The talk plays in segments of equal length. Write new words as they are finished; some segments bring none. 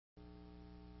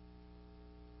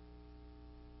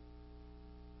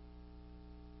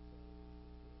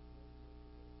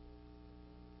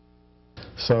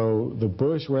So the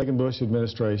Reagan-Bush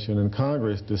administration and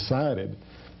Congress decided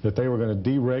that they were going to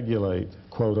deregulate,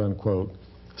 quote unquote,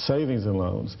 savings and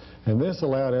loans. And this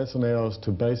allowed S&Ls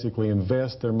to basically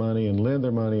invest their money and lend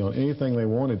their money on anything they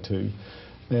wanted to,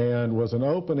 and was an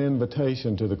open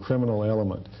invitation to the criminal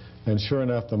element. And sure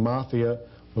enough, the Mafia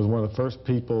was one of the first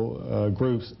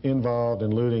groups involved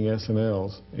in looting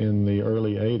S&Ls in the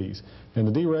early 80s. And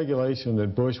the deregulation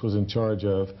that Bush was in charge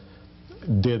of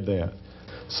did that.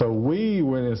 So we,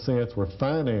 in a sense, were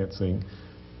financing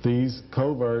these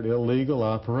covert illegal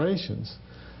operations.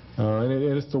 And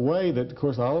it's the way that, of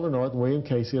course, Oliver North and William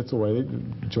Casey, it's the way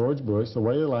that George Bush, the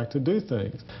way they like to do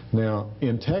things. Now,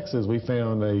 in Texas, we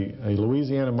found a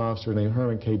Louisiana mobster named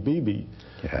Herman K. Beebe,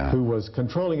 who was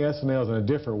controlling S&Ls in a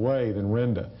different way than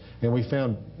Renda. And we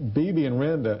found Beebe and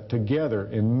Renda together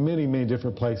in many, many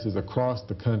different places across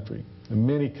the country, and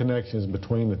many connections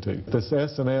between the two. This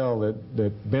S&L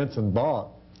that Benson bought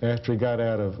after he got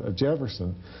out of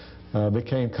Jefferson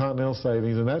became Continental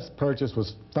Savings, and that purchase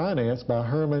was financed by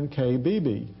Herman K.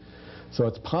 Beebe. So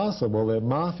it's possible that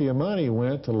Mafia money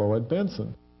went to Lloyd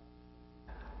Benson.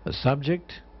 A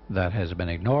subject that has been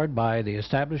ignored by the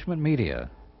establishment media.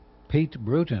 Pete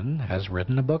Brewton has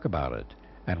written a book about it,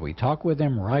 and we talk with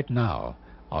him right now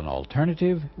on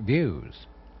Alternative Views.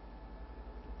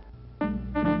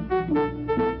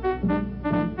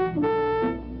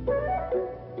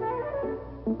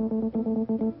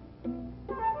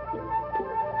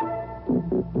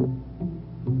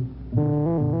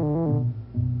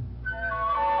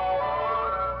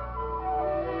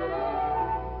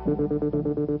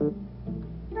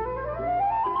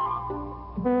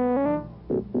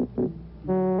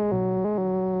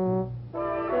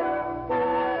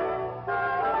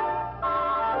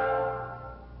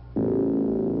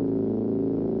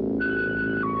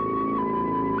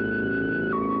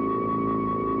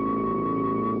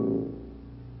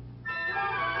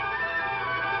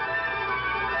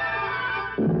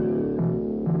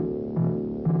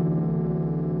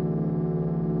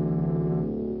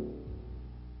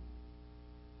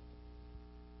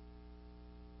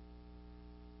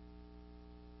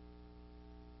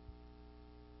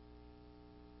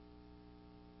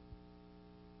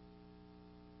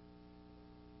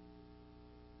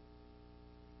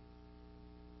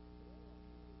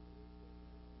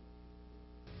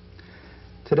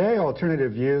 Today,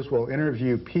 Alternative Views will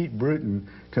interview Pete Brewton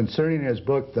concerning his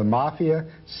book, The Mafia,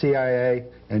 CIA,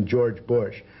 and George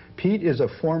Bush. Pete is a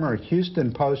former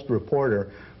Houston Post reporter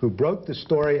who broke the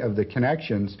story of the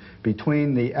connections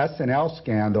between the S&L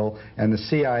scandal and the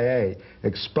CIA,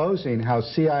 exposing how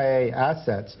CIA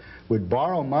assets would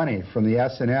borrow money from the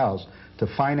S&Ls to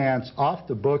finance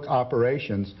off-the-book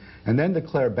operations and then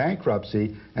declare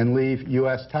bankruptcy and leave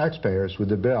U.S. taxpayers with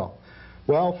the bill.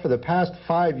 Well, for the past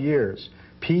 5 years,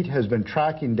 Pete has been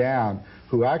tracking down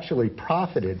who actually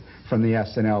profited from the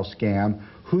S&L scam,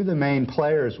 who the main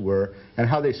players were, and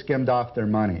how they skimmed off their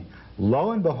money.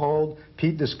 Lo and behold,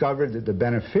 Pete discovered that the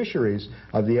beneficiaries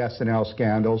of the S&L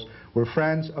scandals were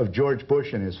friends of George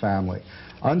Bush and his family,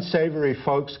 unsavory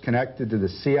folks connected to the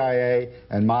CIA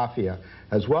and Mafia,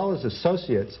 as well as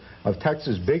associates of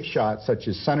Texas big shots such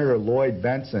as Senator Lloyd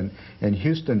Benson and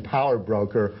Houston power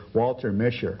broker Walter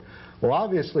Mischer. Well,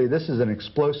 obviously, this is an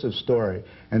explosive story,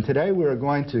 and today we are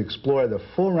going to explore the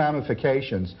full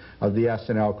ramifications of the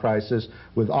S&L crisis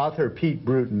with author Pete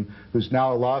Brewton, who's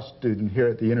now a law student here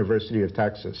at the University of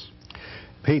Texas.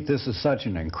 Pete, this is such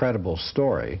an incredible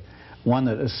story, one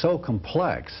that is so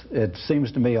complex, it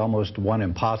seems to me almost one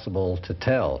impossible to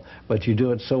tell, but you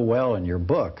do it so well in your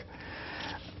book.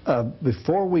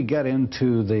 Before we get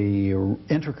into the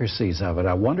intricacies of it,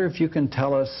 I wonder if you can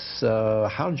tell us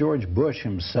how George Bush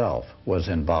himself was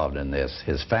involved in this.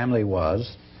 His family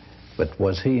was, but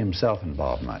was he himself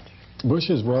involved much?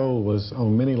 Bush's role was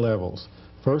on many levels.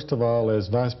 First of all, as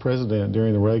vice president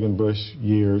during the Reagan-Bush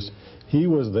years, he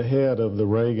was the head of the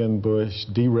Reagan-Bush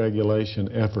deregulation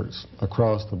efforts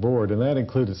across the board, and that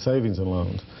included savings and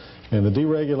loans. And the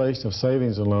deregulation of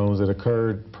savings and loans that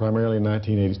occurred primarily in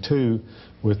 1982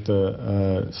 with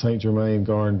the St.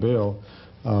 Germain-Garn bill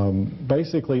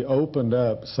basically opened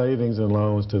up savings and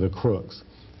loans to the crooks.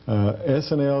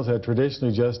 S&Ls had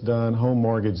traditionally just done home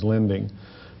mortgage lending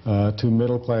to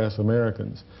middle-class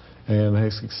Americans, and they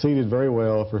succeeded very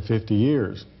well for 50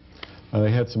 years.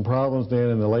 They had some problems then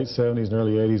in the late 70s and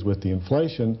early 80s with the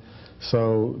inflation,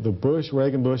 so the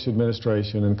Reagan-Bush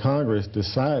administration and Congress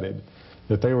decided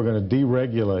that they were going to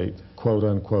deregulate, quote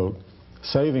unquote,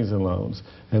 savings and loans.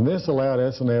 And this allowed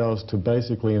S&Ls to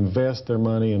basically invest their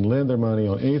money and lend their money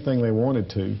on anything they wanted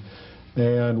to,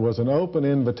 and was an open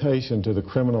invitation to the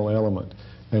criminal element.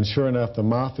 And sure enough, the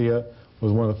Mafia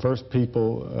was one of the first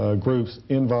groups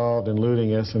involved in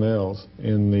looting S&Ls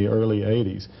in the early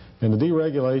 80s. And the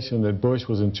deregulation that Bush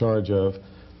was in charge of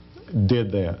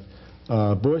did that.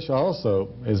 Bush also,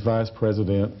 as vice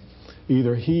president,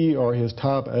 either he or his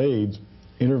top aides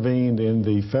intervened in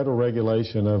the federal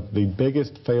regulation of the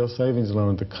biggest failed savings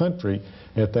loan in the country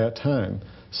at that time,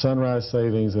 Sunrise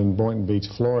Savings in Boynton Beach,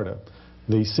 Florida.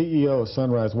 The CEO of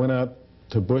Sunrise went out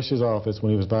to Bush's office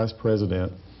when he was vice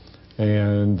president,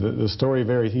 and the story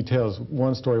varies. He tells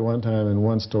one story one time and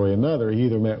one story another. He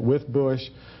either met with Bush,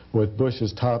 with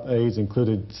Bush's top aides,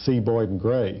 included C. Boyden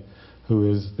Gray,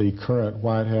 who is the current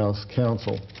White House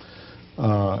counsel.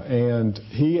 And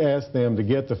he asked them to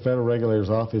get the federal regulators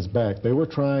off his back. They were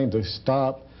trying to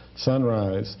stop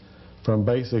Sunrise from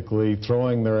basically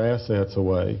throwing their assets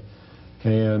away.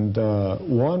 And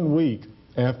 1 week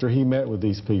after he met with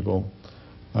these people,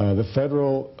 the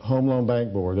Federal Home Loan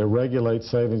Bank Board that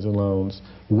regulates savings and loans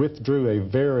withdrew a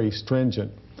very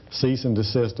stringent cease and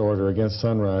desist order against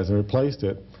Sunrise and replaced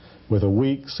it with a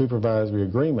weak supervisory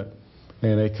agreement.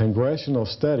 And a congressional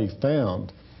study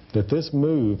found that this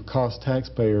move cost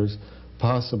taxpayers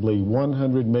possibly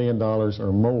 $100 million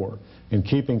or more in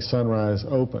keeping Sunrise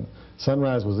open.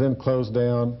 Sunrise was then closed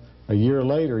down a year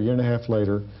later, a year and a half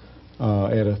later,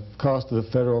 at a cost to the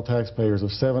federal taxpayers of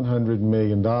 $700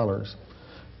 million.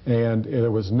 And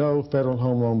there was no Federal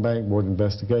Home Loan Bank Board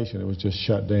investigation. It was just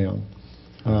shut down.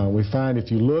 We find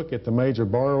if you look at the major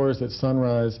borrowers at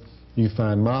Sunrise, you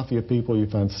find Mafia people, you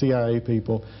find CIA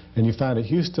people, and you find a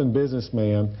Houston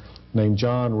businessman named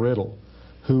John Riddle,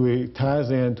 who ties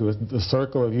into the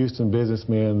circle of Houston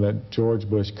businessmen that George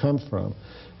Bush comes from.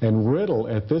 And Riddle,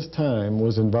 at this time,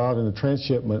 was involved in the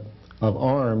transshipment of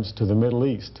arms to the Middle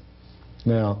East.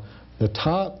 Now, the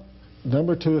top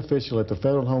 #2 official at the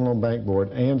Federal Home Loan Bank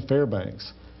Board, Ann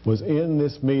Fairbanks, was in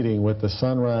this meeting with the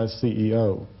Sunrise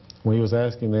CEO when he was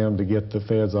asking them to get the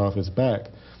feds off his back.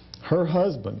 Her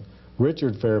husband,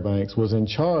 Richard Fairbanks, was in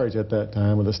charge at that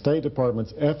time of the State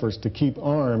Department's efforts to keep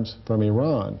arms from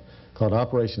Iran, called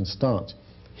Operation Staunch.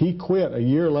 He quit a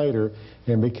year later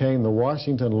and became the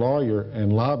Washington lawyer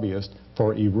and lobbyist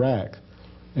for Iraq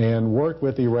and worked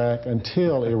with Iraq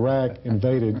until Iraq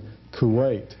invaded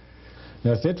Kuwait.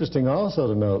 Now, it's interesting also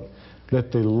to note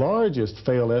that the largest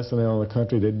failed S&L in the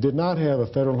country that did not have a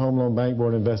Federal Home Loan Bank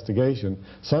Board investigation,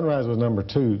 Sunrise was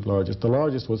 #2 largest. The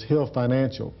largest was Hill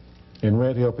Financial in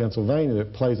Red Hill, Pennsylvania,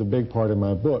 that plays a big part in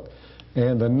my book.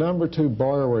 And the #2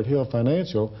 borrower at Hill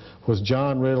Financial was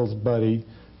John Riddle's buddy,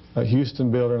 a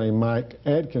Houston builder named Mike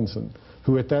Atkinson,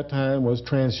 who at that time was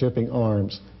transshipping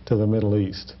arms to the Middle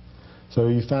East. So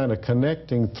you find a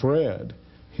connecting thread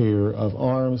here of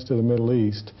arms to the Middle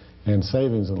East and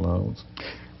savings and loans.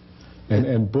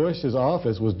 And Bush's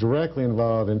office was directly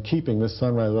involved in keeping this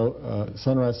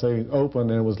Sunrise Savings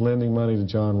open and was lending money to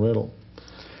John Riddle.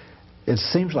 It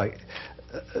seems like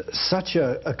such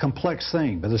a complex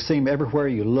thing, but it seems everywhere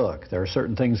you look, there are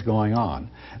certain things going on.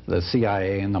 The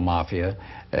CIA and the Mafia,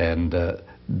 and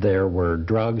there were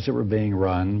drugs that were being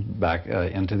run back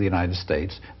into the United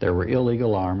States. There were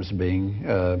illegal arms being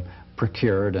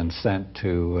procured and sent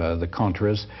to the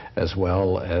Contras as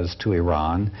well as to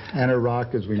Iran. And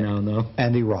Iraq, as we now know.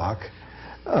 And Iraq.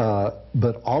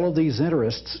 But all of these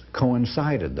interests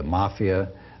coincided. The Mafia,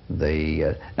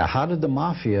 now how did the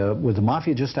Mafia, was the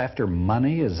Mafia just after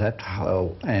money? Is that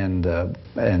how, and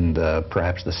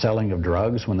perhaps the selling of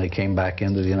drugs when they came back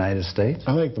into the United States?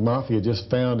 I think the Mafia just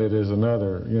found it as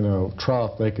another,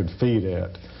 trough they could feed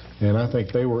at. And I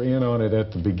think they were in on it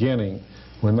at the beginning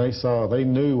when they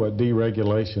knew what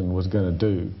deregulation was going to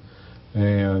do.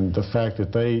 And the fact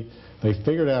that they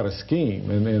figured out a scheme,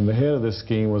 and the head of this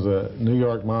scheme was a New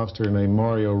York mobster named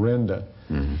Mario Renda,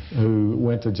 who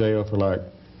went to jail for like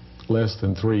less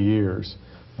than 3 years.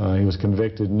 He was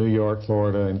convicted in New York,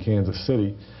 Florida, and Kansas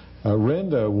City.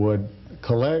 Renda would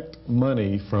collect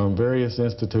money from various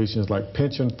institutions like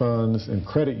pension funds and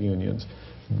credit unions,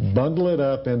 bundle it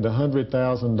up into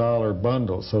 $100,000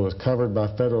 bundles so it's covered by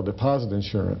federal deposit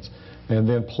insurance, and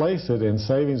then place it in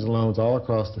savings and loans all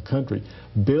across the country,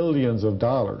 billions of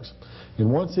dollars.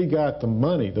 And once he got the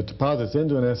money, the deposits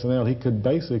into an S&L, he could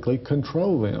basically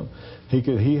control them.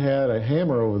 He had a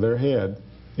hammer over their head.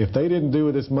 If they didn't do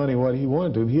with this money what he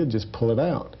wanted to, he'd just pull it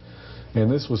out. And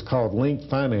this was called linked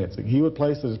financing. He would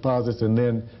place the deposits and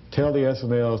then tell the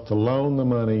S&Ls to loan the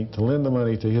money, to lend the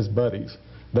money to his buddies.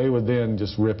 They would then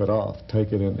just rip it off,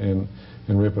 take it and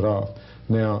rip it off.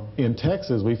 Now, in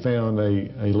Texas, we found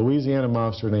a Louisiana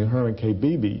mobster named Herman K.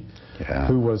 Beebe,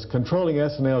 who was controlling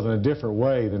S&Ls in a different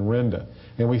way than Renda.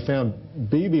 And we found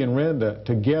Beebe and Renda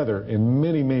together in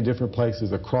many, many different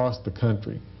places across the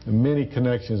country. many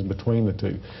connections between the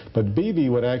two. But Beebe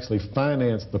would actually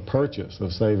finance the purchase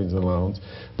of savings and loans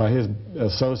by his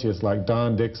associates like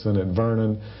Don Dixon at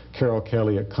Vernon, Carroll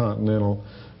Kelly at Continental,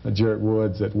 Jarrett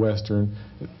Woods at Western,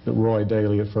 Roy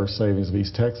Daly at First Savings of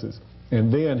East Texas.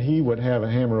 And then he would have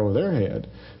a hammer over their head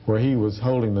where he was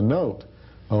holding the note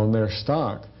on their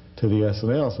stock to the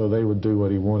S&L, so they would do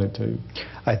what he wanted to.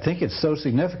 I think it's so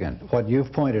significant, what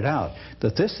you've pointed out,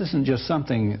 that this isn't just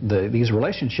something, these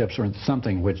relationships aren't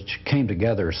something which came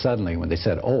together suddenly when they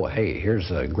said, oh, hey,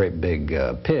 here's a great big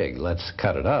pig, let's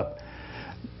cut it up.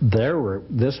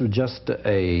 This was just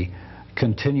a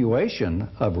continuation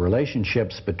of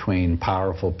relationships between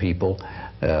powerful people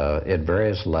at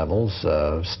various levels,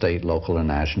 state, local, and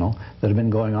national, that have been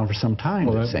going on for some time.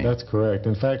 Well, that's correct.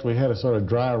 In fact, we had a sort of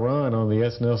dry run on the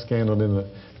S&L scandal in the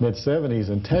mid-'70s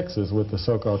in Texas with the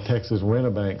so-called Texas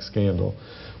Rent-A-Bank scandal,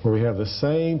 where we have the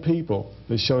same people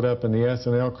that showed up in the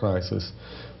S&L crisis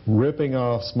ripping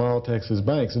off small Texas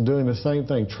banks and doing the same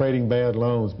thing, trading bad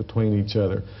loans between each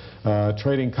other,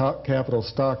 trading capital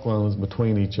stock loans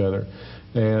between each other.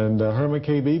 And Herman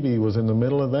K. Beebe was in the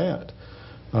middle of that.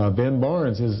 Ben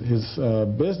Barnes, his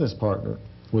business partner,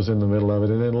 was in the middle of it.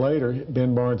 And then later,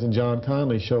 Ben Barnes and John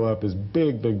Conley show up as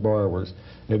big, big borrowers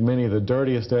at many of the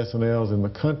dirtiest S&Ls in the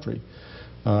country.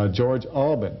 George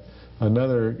Albin,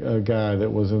 another guy that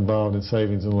was involved in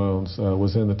savings and loans,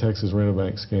 was in the Texas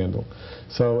Rent-A-Bank scandal.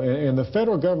 So, and the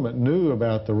federal government knew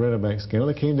about the Rent-A-Bank scandal.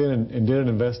 They came in and did an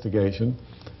investigation.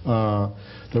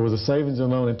 There was a savings and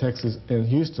loan in Texas, in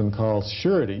Houston, called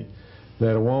Surety,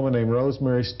 that a woman named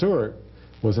Rosemary Stewart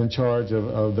was in charge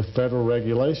of the federal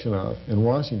regulation of in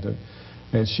Washington.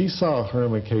 And she saw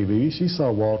Herman K. Beebe, she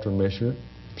saw Walter Mischer,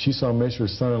 she saw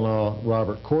Mischer's son-in-law,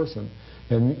 Robert Corson.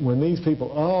 And when these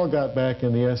people all got back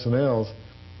in the S&Ls,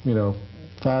 you know,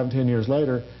 5 and 10 years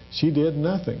later, she did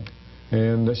nothing.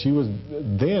 And she was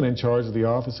then in charge of the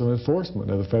Office of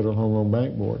Enforcement of the Federal Home Loan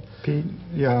Bank Board. Pete,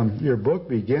 your book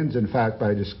begins, in fact,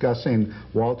 by discussing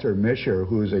Walter Mischer,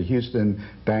 who's a Houston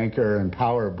banker and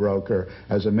power broker,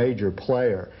 as a major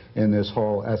player in this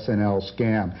whole S&L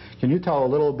scam. Can you tell a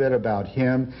little bit about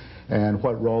him and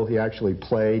what role he actually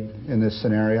played in this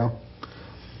scenario?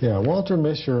 Yeah, Walter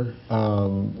Mischer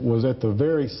was at the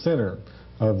very center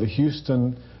of the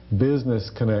Houston business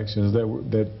connections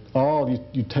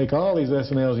you take all these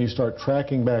S&Ls, you start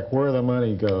tracking back where the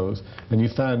money goes, and you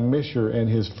find Mischer and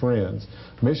his friends.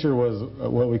 Mischer was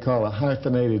what we call a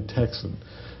hyphenated Texan,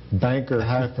 banker,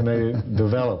 hyphenated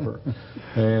developer,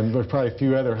 and there's probably a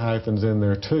few other hyphens in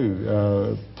there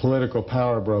too. Political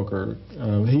power broker.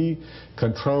 He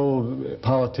controlled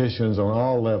politicians on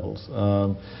all levels.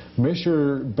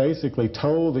 Mischer basically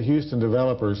told the Houston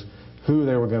developers who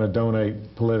they were going to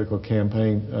donate political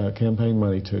campaign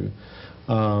money to.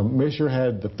 Mischer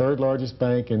had the third largest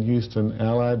bank in Houston,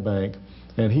 Allied Bank,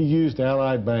 and he used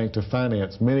Allied Bank to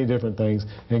finance many different things,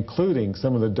 including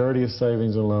some of the dirtiest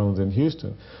savings and loans in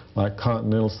Houston, like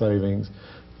Continental Savings,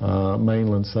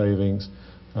 Mainland Savings,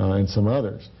 and some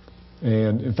others.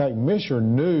 And in fact, Mischer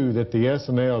knew that the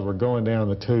S&Ls were going down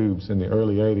the tubes in the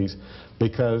early 80s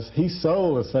because he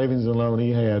sold a savings and loan he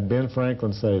had, Ben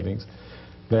Franklin Savings,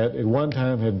 that at one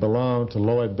time had belonged to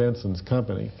Lloyd Benson's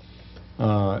company.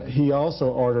 He also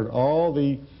ordered all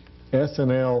the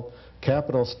S&L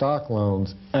capital stock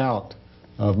loans out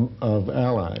of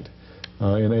Allied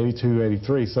in 82,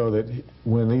 83, so that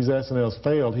when these S&Ls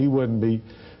failed, he wouldn't be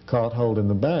caught holding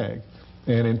the bag.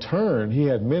 And in turn, he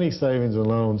had many savings and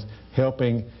loans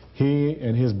helping he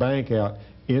and his bank out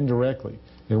indirectly.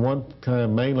 In one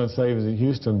time, Mainland Savings in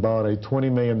Houston bought a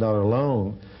 $20 million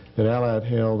loan that Allied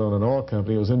held on an oil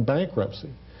company. It was in bankruptcy.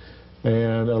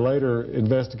 And a later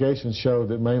investigation showed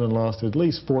that Mainland lost at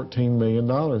least $14 million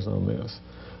on this.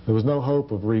 There was no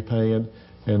hope of repaying,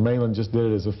 and Mainland just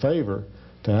did it as a favor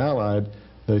to Allied.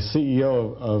 The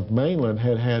CEO of Mainland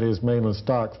had his Mainland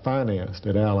stock financed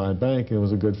at Allied Bank and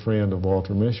was a good friend of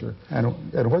Walter Mischer. And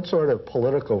what sort of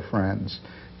political friends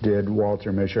did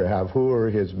Walter Mischer have? Who were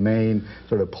his main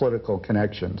sort of political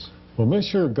connections? Well,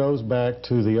 Mischer goes back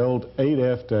to the old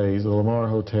 8F days, the Lamar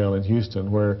Hotel in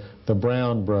Houston, where the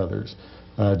Brown brothers,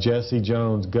 Jesse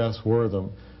Jones, Gus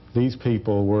Wortham, these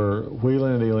people were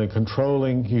wheeling and dealing,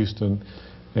 controlling Houston,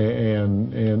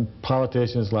 and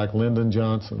politicians like Lyndon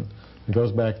Johnson. It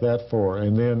goes back that far.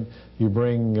 And then you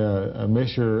bring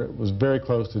Mischer was very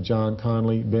close to John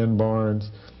Conley, Ben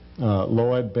Barnes,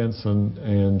 Lloyd Benson,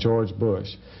 and George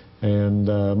Bush. And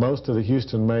most of the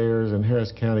Houston mayors and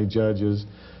Harris County judges,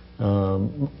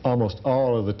 almost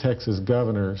all of the Texas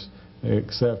governors,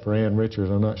 except for Ann Richards,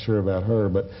 I'm not sure about her,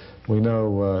 but We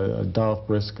know Dolph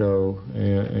Briscoe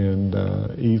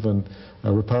and even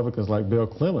Republicans like Bill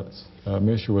Clements,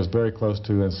 Mischer was very close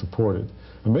to and supported.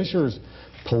 Mischer's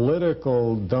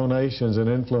political donations and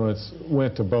influence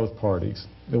went to both parties.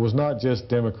 It was not just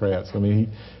Democrats. I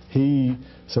mean, he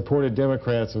supported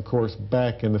Democrats, of course,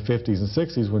 back in the 50s and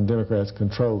 60s when Democrats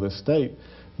controlled this state,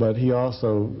 but he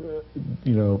also,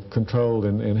 controlled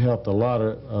and helped a lot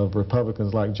of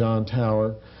Republicans like John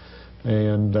Tower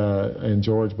and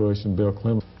George Bush and Bill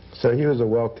Clinton. So he was a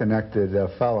well-connected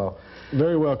fellow.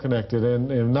 Very well connected,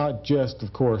 and not just,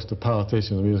 of course, to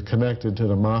politicians. He was connected to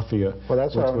the Mafia,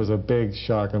 which was a big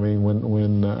shock. I mean,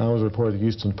 when I was reporting at the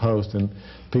Houston Post, and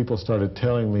people started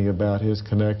telling me about his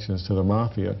connections to the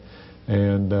Mafia,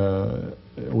 and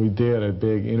we did a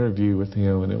big interview with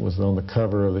him, and it was on the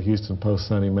cover of the Houston Post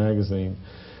Sunday magazine.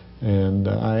 And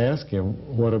I asked him,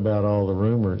 what about all the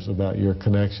rumors about your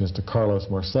connections to Carlos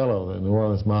Marcello, the New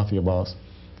Orleans Mafia boss?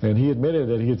 And he admitted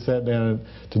that he had sat down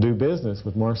to do business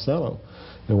with Marcello.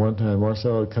 At one time,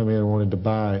 Marcello had come in and wanted to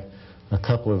buy a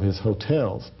couple of his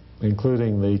hotels,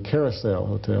 including the Carousel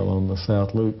Hotel on the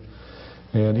South Loop.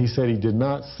 And he said he did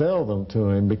not sell them to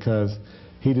him because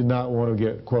he did not want to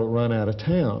get, quote, run out of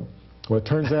town. Well, it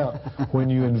turns out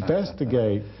when you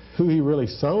investigate who he really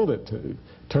sold it to,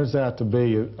 turns out to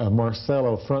be a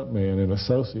Marcello frontman and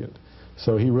associate.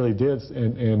 So he really did,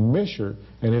 and Mischer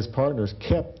and his partners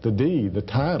kept the deed, the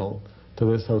title to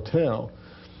this hotel,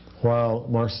 while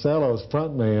Marcello's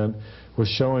frontman was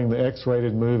showing the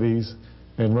X-rated movies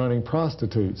and running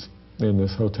prostitutes in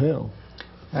this hotel.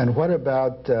 And what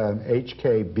about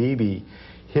H.K. Beebe,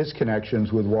 his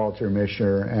connections with Walter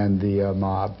Mischer and the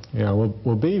mob? Yeah,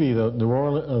 well Beebe, the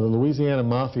Louisiana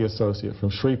Mafia associate from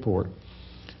Shreveport,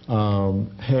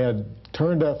 had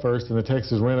turned up first in the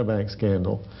Texas Rent-A-Bank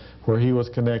scandal, where he was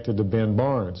connected to Ben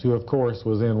Barnes, who, of course,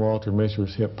 was in Walter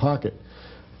Mischer's hip pocket.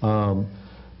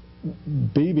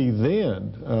 Beebe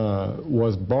then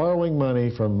was borrowing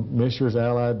money from Mischer's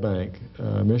Allied Bank.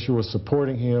 Mischer was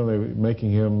supporting him, they were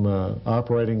making him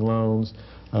operating loans,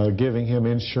 giving him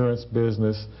insurance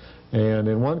business, and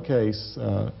in one case,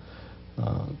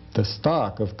 the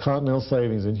stock of Continental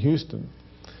Savings in Houston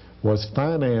was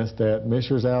financed at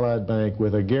Mischer's Allied Bank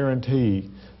with a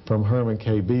guarantee from Herman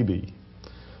K. Beebe.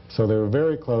 So they were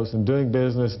very close in doing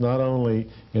business not only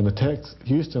in the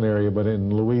Houston area but in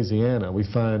Louisiana. We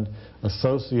find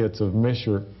associates of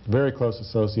Mischer, very close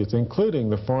associates, including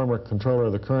the former controller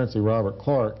of the currency, Robert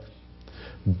Clark,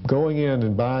 going in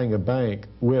and buying a bank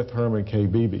with Herman K.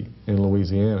 Beebe in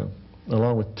Louisiana,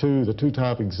 along with the two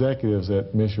top executives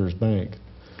at Mischer's bank.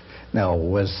 Now,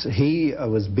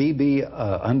 was Beebe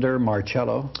under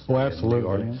Marcello? Oh,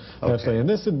 absolutely. Okay. Absolutely. And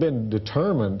this had been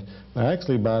determined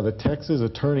actually by the Texas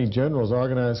Attorney General's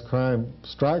Organized Crime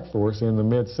Strike Force in the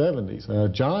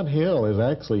mid-70s. John Hill has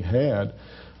actually had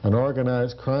an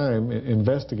organized crime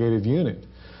investigative unit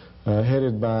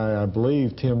headed by, I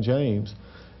believe, Tim James,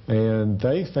 and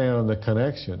they found the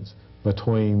connections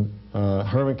between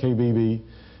Herman K. Beebe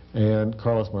and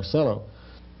Carlos Marcello.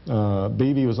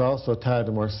 Beebe was also tied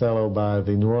to Marcello by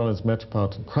the New Orleans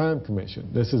Metropolitan Crime Commission.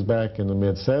 This is back in the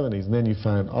mid-70s, and then you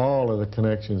find all of the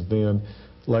connections then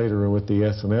later with the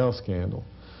S&L scandal.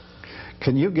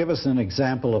 Can you give us an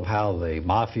example of how the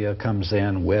Mafia comes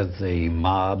in with the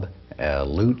mob,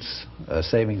 loots a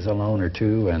savings and loan or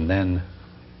two, and then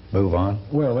move on?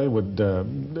 Well, they would,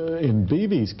 in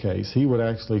Beebe's case, he would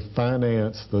actually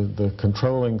finance the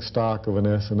controlling stock of an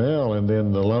S&L, and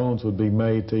then the loans would be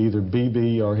made to either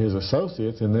Beebe or his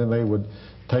associates, and then they would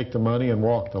take the money and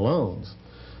walk the loans,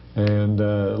 and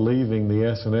leaving the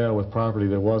S&L with property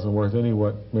that wasn't worth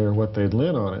anywhere what they'd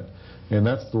lent on it. And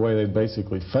that's the way they'd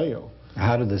basically fail.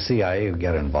 How did the CIA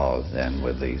get involved then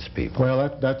with these people?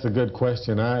 Well, that's a good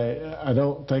question. I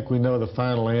don't think we know the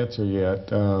final answer yet.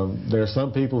 There are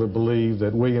some people that believe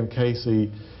that William Casey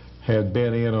had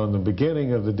been in on the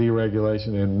beginning of the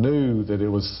deregulation and knew that it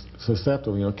was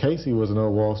susceptible. You know, Casey was an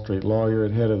old Wall Street lawyer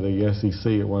and head of the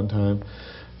SEC at one time,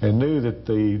 and knew that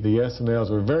the S&Ls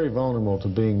were very vulnerable to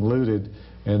being looted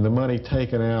and the money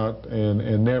taken out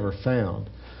and never found.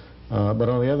 But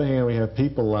on the other hand, we have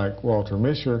people like Walter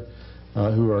Mischer,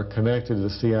 who are connected to the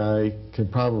CIA, can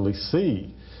probably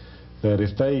see that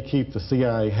if they keep the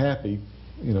CIA happy,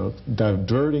 you know,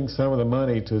 diverting some of the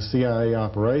money to CIA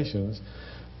operations,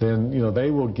 then, you know,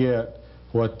 they will get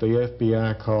what the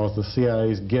FBI calls the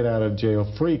CIA's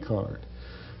get-out-of-jail-free card.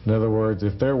 In other words,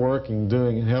 if they're working,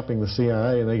 doing, and helping the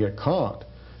CIA and they get caught,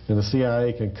 then the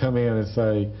CIA can come in and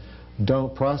say,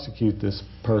 don't prosecute this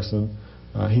person.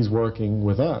 He's working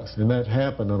with us. And that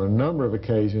happened on a number of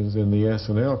occasions in the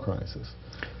S&L crisis,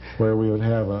 where we would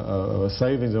have a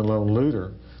savings and loan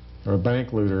looter or a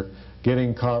bank looter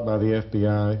getting caught by the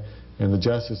FBI and the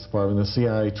Justice Department, the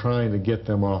CIA trying to get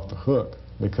them off the hook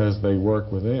because they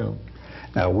work with them.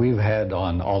 Now, we've had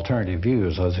on Alternative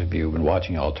Views, those of you who've been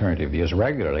watching Alternative Views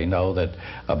regularly know that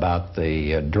about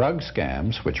the drug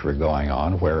scams which were going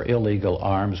on, where illegal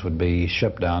arms would be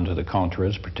shipped down to the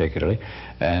Contras particularly,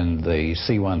 and the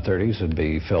C-130s would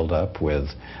be filled up with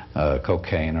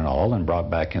cocaine and all and brought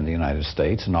back in the United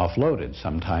States and offloaded,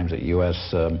 sometimes at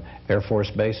U.S. Air Force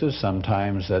bases,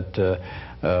 sometimes at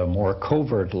more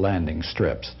covert landing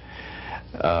strips.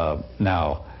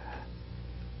 Now,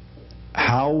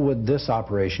 how would this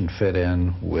operation fit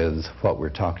in with what we're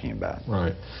talking about?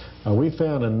 Right. We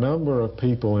found a number of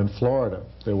people in Florida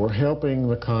that were helping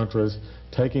the Contras,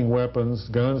 taking weapons,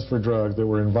 guns for drugs, that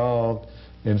were involved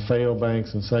in failed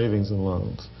banks and savings and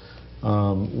loans.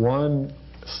 One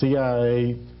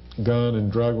CIA gun and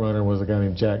drug runner was a guy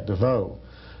named Jack DeVoe.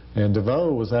 And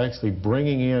DeVoe was actually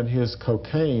bringing in his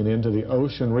cocaine into the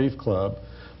Ocean Reef Club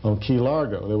on Key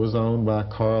Largo that was owned by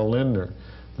Carl Lindner,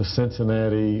 the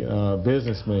Cincinnati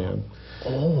businessman.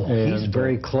 Oh, and he's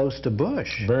very close to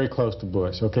Bush. Very close to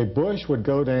Bush. Okay, Bush would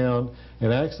go down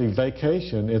and actually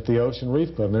vacation at the Ocean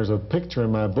Reef Club. And there's a picture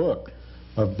in my book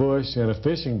of Bush in a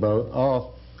fishing boat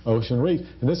off Ocean Reef.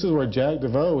 And this is where Jack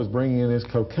DeVoe was bringing in his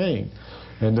cocaine.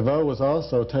 And DeVoe was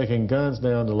also taking guns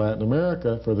down to Latin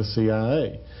America for the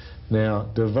CIA. Now,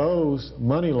 DeVoe's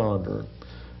money launderer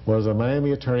was a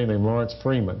Miami attorney named Lawrence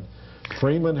Freeman.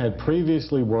 Freeman had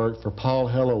previously worked for Paul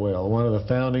Hellawell, one of the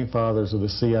founding fathers of the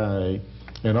CIA,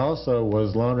 and also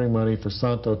was laundering money for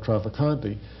Santo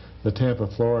Trafficante, the Tampa,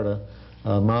 Florida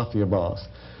Mafia boss.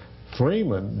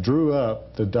 Freeman drew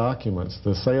up the documents,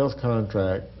 the sales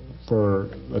contract for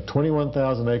a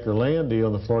 21,000-acre land deal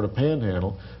in the Florida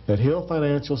Panhandle that Hill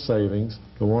Financial Savings,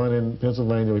 the one in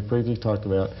Pennsylvania we previously talked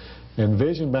about, and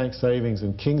Vision Bank Savings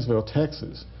in Kingsville,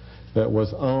 Texas, that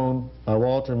was owned by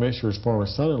Walter Mischer's former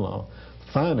son-in-law,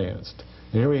 financed.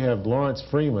 And here we have Lawrence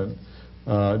Freeman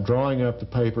drawing up the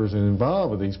papers and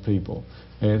involved with these people.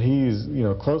 And he's,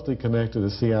 closely connected to the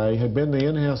CIA, had been the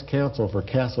in-house counsel for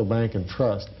Castle Bank and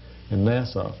Trust in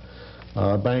Nassau,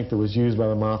 a bank that was used by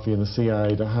the Mafia and the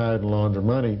CIA to hide and launder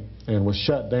money, and was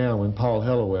shut down when Paul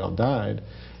Hellawell died.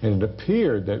 And it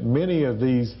appeared that many of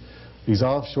these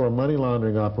offshore money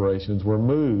laundering operations were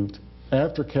moved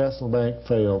after Castle Bank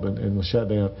failed and was shut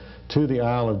down to the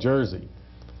Isle of Jersey.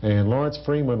 And Lawrence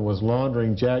Freeman was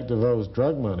laundering Jack DeVoe's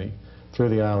drug money through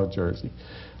the Isle of Jersey.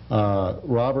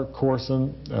 Robert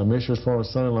Corson, Mischer's former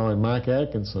son-in-law, and Mike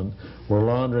Atkinson were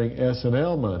laundering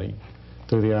S&L money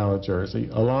through the Isle of Jersey,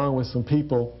 along with some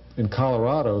people in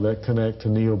Colorado that connect to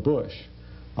Neil Bush.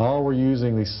 All were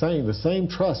using the same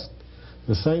trust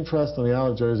on the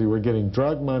Isle of Jersey were getting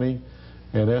drug money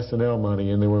and S&L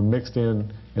money, and they were mixed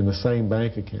in the same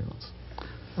bank accounts.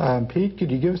 Pete,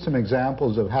 could you give some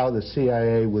examples of how the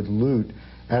CIA would loot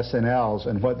S&Ls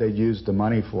and what they'd use the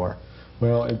money for?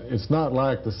 Well, it's not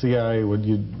like the CIA would,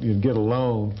 you'd get a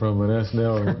loan from an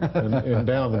S&L and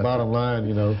down the bottom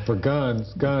line, for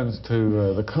guns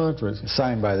to the Contras.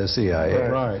 Signed by the CIA.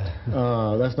 Right.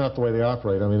 That's not the way they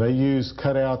operate. I mean, they use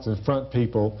cutouts in front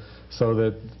people so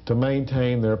that to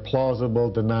maintain their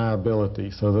plausible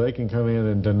deniability, so that they can come in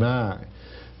and deny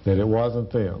that it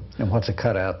wasn't them. And what's a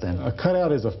cutout then? A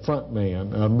cutout is a front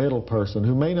man, a middle person,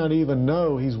 who may not even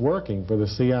know he's working for the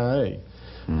CIA.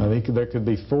 I think there could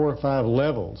be 4 or 5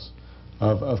 levels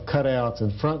of cutouts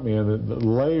and front men, the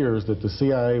layers that the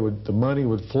CIA the money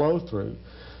would flow through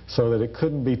so that it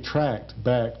couldn't be tracked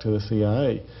back to the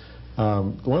CIA.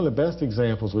 One of the best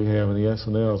examples we have in the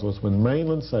S&Ls was when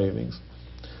Mainland Savings,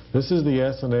 this is the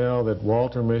S&L that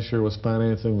Walter Mischer was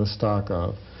financing the stock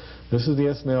of. This is the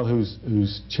S&L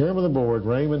whose chairman of the board,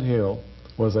 Raymond Hill,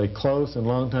 was a close and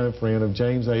longtime friend of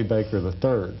James A. Baker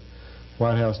III,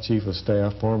 White House Chief of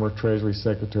Staff, former Treasury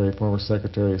Secretary, former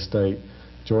Secretary of State,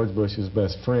 George Bush's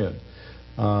best friend.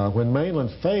 When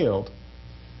Mainland failed,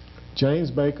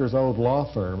 James Baker's old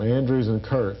law firm, Andrews &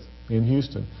 Kurth in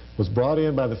Houston, was brought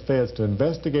in by the feds to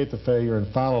investigate the failure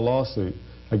and file a lawsuit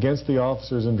against the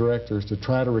officers and directors to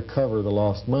try to recover the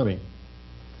lost money.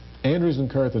 Andrews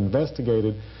 & Kurth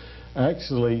investigated,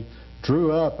 actually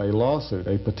drew up a lawsuit,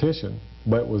 a petition,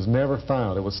 but was never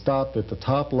filed. It was stopped at the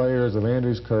top layers of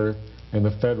Andrews Kurth and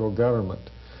the federal government.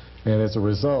 And as a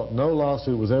result, no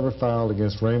lawsuit was ever filed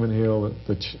against Raymond Hill,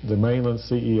 the Mainland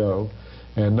CEO,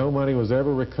 and no money was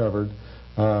ever recovered.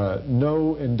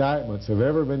 No indictments have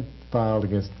ever been filed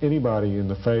against anybody in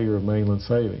the failure of Mainland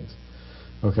Savings.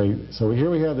 Okay, so here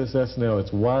we have this S&L.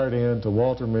 It's wired in to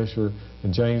Walter Mischer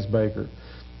and James Baker.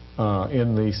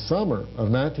 In the summer of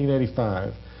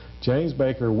 1985, James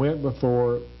Baker went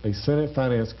before a Senate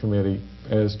Finance Committee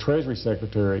as Treasury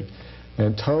Secretary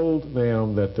and told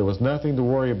them that there was nothing to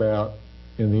worry about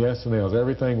in the S&Ls.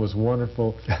 Everything was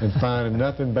wonderful and fine and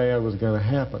nothing bad was going to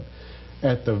happen.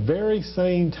 At the very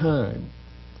same time,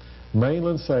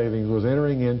 Mainland Savings was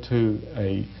entering into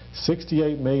a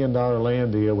 $68 million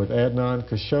land deal with Adnan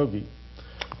Khashoggi,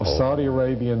 a Saudi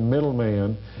Arabian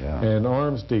middleman and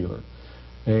arms dealer.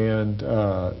 And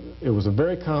it was a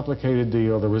very complicated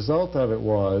deal. The result of it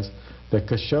was that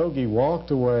Khashoggi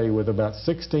walked away with about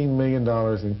 $16 million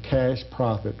in cash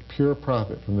profit, pure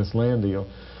profit from this land deal.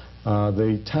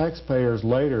 The taxpayers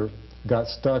later got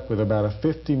stuck with about a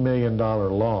 $50 million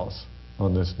loss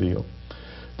on this deal.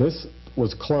 This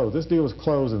was closed. This deal was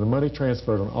closed and the money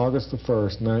transferred on August the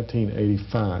 1st,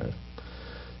 1985.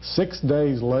 6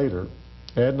 days later,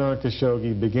 Adnan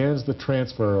Khashoggi begins the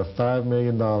transfer of $5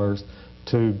 million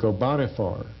to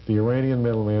Ghobaniphar, the Iranian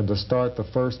middleman, to start the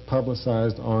first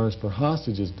publicized arms for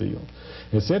hostages deal.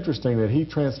 It's interesting that he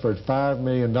transferred $5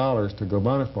 million to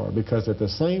Ghobaniphar because at the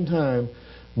same time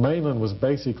Mainland was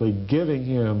basically giving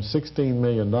him $16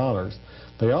 million.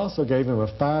 They also gave him a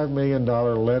 $5 million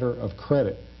letter of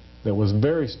credit that was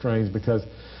very strange because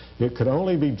it could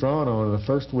only be drawn on in the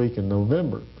first week in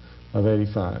November of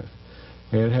 '85.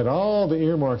 And it had all the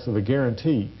earmarks of a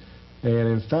guarantee. And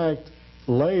in fact,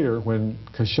 later when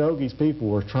Khashoggi's people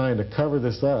were trying to cover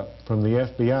this up from the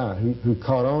FBI, who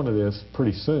caught on to this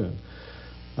pretty soon,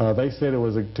 they said it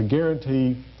was to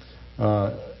guarantee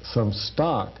some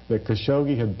stock that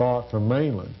Khashoggi had bought from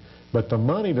Mainland. But the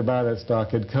money to buy that stock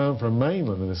had come from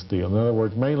Mainland in this deal. In other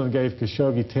words, Mainland gave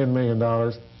Khashoggi $10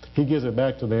 million. He gives it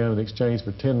back to them in exchange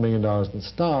for $10 million in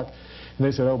stock. And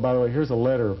they said, oh, by the way, here's a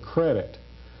letter of credit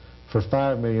for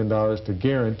 $5 million to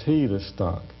guarantee this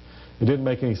stock. It didn't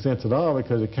make any sense at all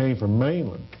because it came from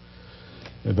Mainland.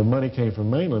 The money came from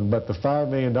Mainland, but the $5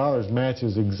 million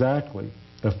matches exactly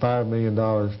the $5 million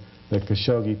that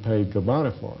Khashoggi paid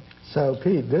Ghobaniphar. So,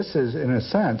 Pete, this is, in a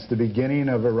sense, the beginning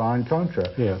of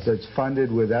Iran-Contra. Yes. That's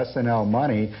funded with S&L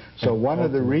money. So one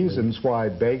of the reasons why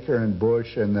Baker and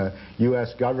Bush and the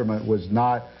U.S. government was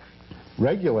not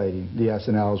regulating the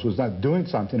S&Ls, was not doing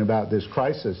something about this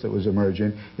crisis that was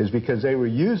emerging, is because they were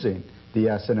using the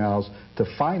S&Ls to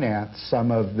finance some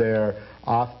of their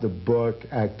off-the-book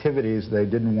activities they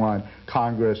didn't want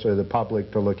Congress or the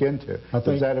public to look into.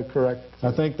 Is that a correct?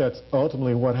 I think that's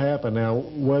ultimately what happened. Now,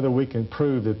 whether we can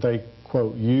prove that they,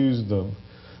 quote, used them,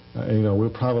 we'll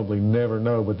probably never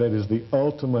know, but that is the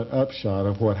ultimate upshot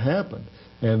of what happened.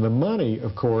 And the money,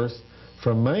 of course,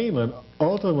 from Mainland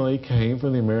ultimately came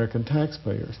from the American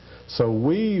taxpayers. So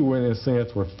we, in a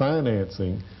sense, were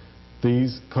financing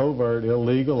these covert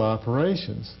illegal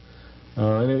operations.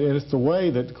 And it's the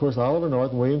way that, of course, Oliver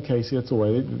North and William Casey, it's the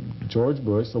way that George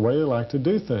Bush, the way they like to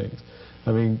do things.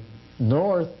 I mean,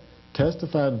 North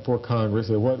testified before Congress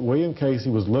that what William Casey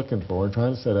was looking for and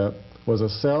trying to set up was a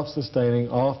self-sustaining,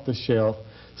 off-the-shelf,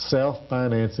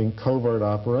 self-financing covert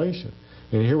operation.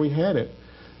 And here we had it.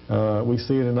 We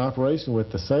see it in operation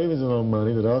with the savings and loan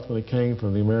money that ultimately came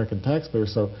from the American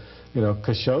taxpayers. So,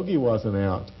 Khashoggi wasn't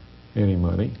out any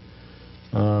money.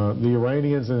 The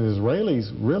Iranians and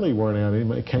Israelis really weren't out any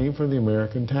money. It came from the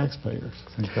American taxpayers.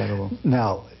 It's incredible.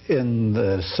 Now,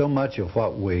 in so much of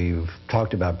what we've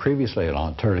talked about previously in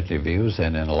Alternative Views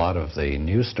and in a lot of the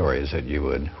news stories that you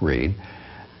would read,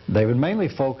 they would mainly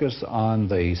focus on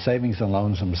the savings and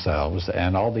loans themselves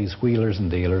and all these wheelers and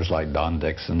dealers like Don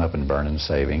Dixon up in Vernon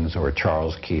Savings or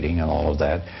Charles Keating and all of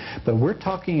that. But we're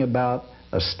talking about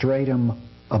a stratum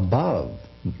above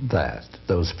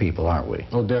those people, aren't we?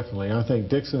 Oh, definitely. I think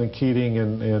Dixon and Keating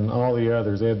and all the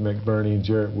others, Ed McBurney,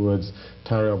 Jarrett Woods,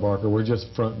 Tyrell Barker, were just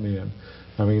front men.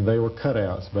 I mean, they were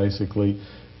cutouts, basically.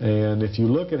 And if you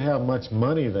look at how much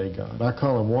money they got, I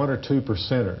call them 1 or 2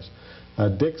 percenters.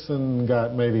 Dixon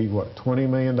got maybe, what, $20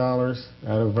 million out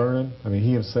of Vernon? I mean,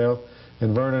 he himself.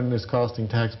 And Vernon is costing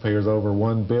taxpayers over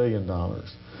 $1 billion.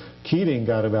 Keating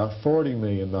got about $40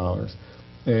 million.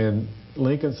 And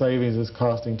Lincoln Savings is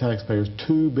costing taxpayers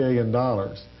 $2 billion.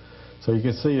 So you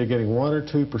can see you're getting 1 or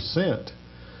 2%.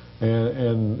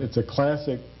 And it's a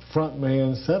classic front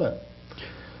man setup.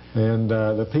 And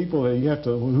the people that you have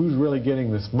to, who's really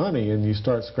getting this money, and you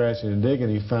start scratching and digging,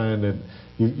 you find that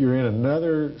you're in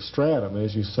another stratum,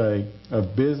 as you say,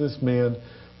 of businessmen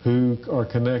who are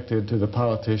connected to the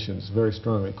politicians very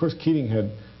strongly. Of course, Keating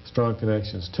had strong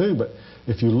connections too, but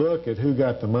if you look at who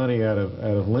got the money out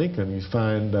of Lincoln, you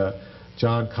find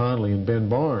John Conley and Ben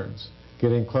Barnes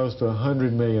getting close to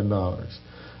 $100 million.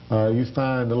 You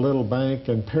find a little bank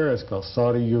in Paris called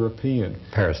Saudi European.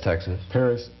 Paris, Texas.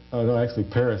 Paris, no, actually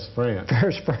Paris, France.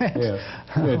 Paris, France? Yes.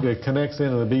 It connects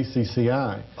into the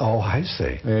BCCI. Oh, I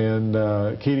see.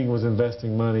 And Keating was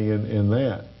investing money in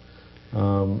that.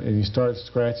 And you start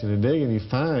scratching and digging, you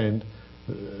find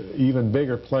even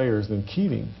bigger players than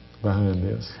Keating behind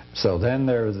this. So then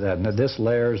this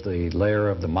layer is the layer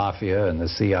of the Mafia and the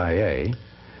CIA.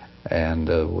 And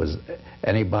was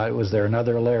there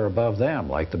another layer above them,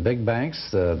 like the big banks?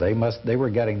 They were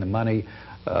getting the money,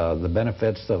 the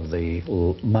benefits of the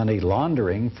money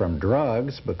laundering from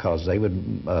drugs, because they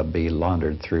would be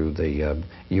laundered through the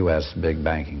U.S. big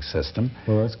banking system.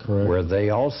 Well, that's correct. Were they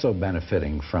also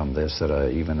benefiting from this at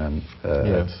even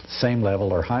yes. same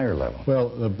level or higher level? Well,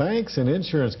 the banks and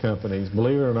insurance companies,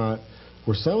 believe it or not,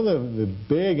 were some of the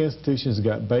big institutions that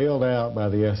got bailed out by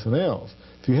the S&Ls.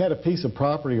 If you had a piece of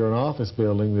property or an office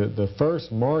building, the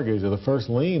first mortgage or the first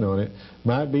lien on it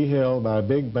might be held by a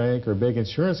big bank or a big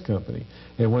insurance company.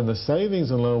 And when the savings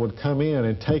and loan would come in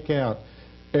and take out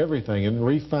everything and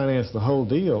refinance the whole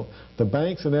deal, the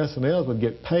banks and S&Ls would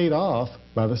get paid off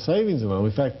by the savings and loan.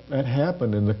 In fact, that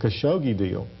happened in the Khashoggi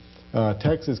deal.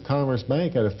 Texas Commerce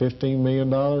Bank had a $15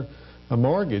 million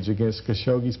mortgage against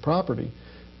Khashoggi's property.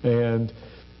 And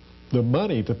the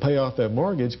money to pay off that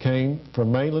mortgage came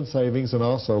from Mainland Savings and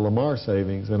also Lamar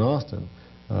Savings in Austin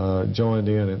joined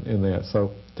in that.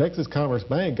 So Texas Commerce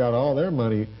Bank got all their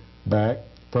money back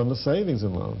from the savings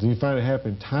and loans. And you find it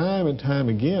happen time and time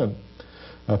again.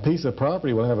 A piece of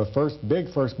property will have a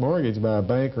big first mortgage by a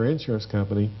bank or insurance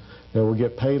company that will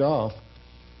get paid off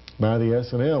by the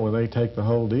S&L when they take the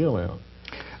whole deal out.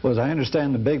 Well, as I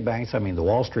understand the big banks, I mean the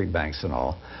Wall Street banks and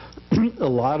all, a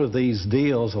lot of these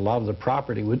deals, a lot of the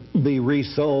property would be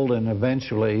resold, and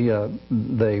eventually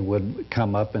they would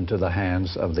come up into the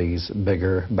hands of these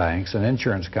bigger banks and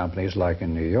insurance companies like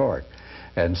in New York.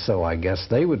 And so I guess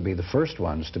they would be the first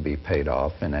ones to be paid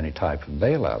off in any type of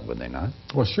bailout, would they not?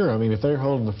 Well, sure. I mean, if they're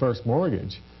holding the first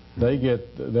mortgage, they're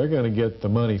going to get the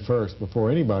money first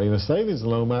before anybody. And the savings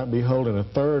loan might be holding a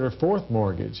third or fourth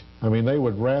mortgage. I mean, they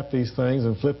would wrap these things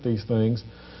and flip these things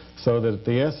so that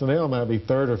the S&L might be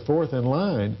third or fourth in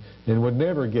line and would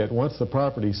never get, once the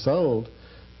property's sold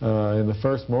and the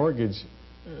first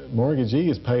mortgagee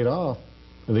is paid off,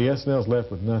 the S&L's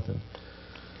left with nothing.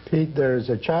 Pete, there's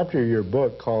a chapter of your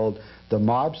book called The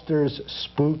Mobsters,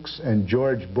 Spooks, and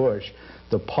George Bush,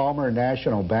 the Palmer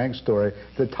National Bank story,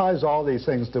 that ties all these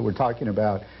things that we're talking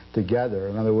about together.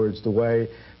 In other words, the way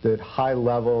that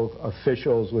high-level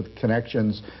officials with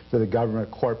connections to the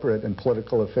government, corporate and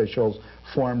political officials,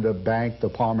 formed a bank, the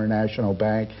Palmer National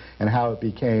Bank, and how it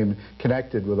became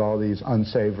connected with all these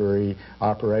unsavory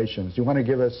operations. Do you want to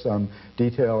give us some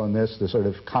detail on this to sort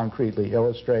of concretely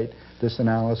illustrate this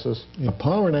analysis? The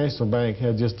Palmer National Bank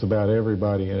had just about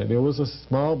everybody in it. It was a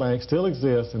small bank, still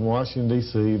exists in Washington,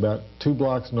 D.C., about 2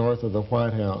 blocks north of the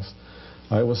White House.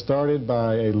 It was started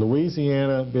by a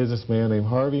Louisiana businessman named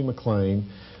Harvey McLean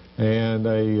and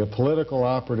a political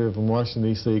operative in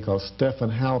Washington, D.C. called Stephen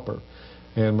Halper.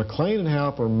 And McLean and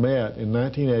Halper met in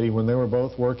 1980 when they were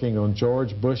both working on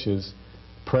George Bush's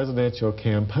presidential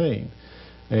campaign.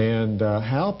 And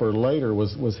Halper later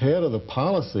was head of the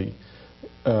policy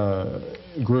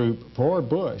group for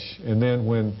Bush. And then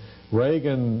when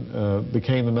Reagan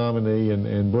became the nominee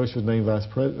and Bush was named vice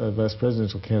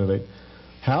presidential candidate,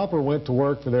 Halper went to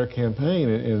work for their campaign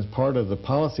as part of the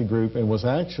policy group and was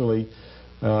actually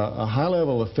a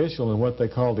high-level official in what they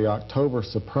called the October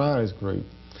Surprise Group,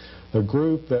 the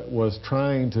group that was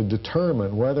trying to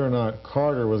determine whether or not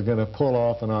Carter was going to pull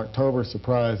off an October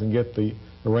surprise and get the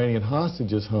Iranian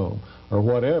hostages home or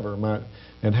whatever.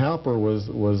 And Halper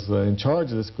was in charge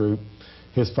of this group.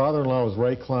 His father-in-law was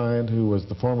Ray Klein, who was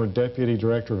the former deputy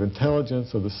director of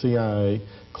intelligence of the CIA.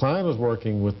 Klein was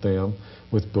working with them,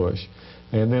 with Bush.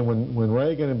 And then when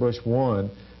Reagan and Bush won,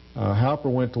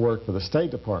 Halper went to work for the State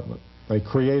Department. They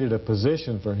created a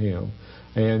position for him.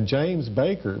 And James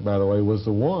Baker, by the way, was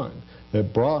the one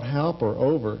that brought Halper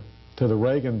over to the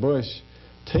Reagan-Bush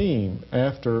team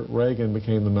after Reagan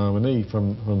became the nominee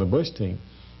from the Bush team.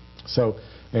 So,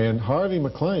 and Harvey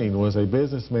McLean was a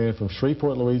businessman from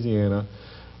Shreveport, Louisiana,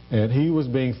 and he was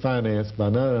being financed by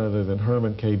none other than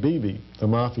Herman K. Beebe, the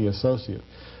Mafia associate.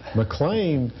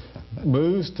 McLean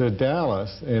moves to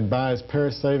Dallas and buys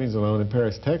Paris Savings and Loan in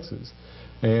Paris, Texas,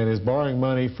 and is borrowing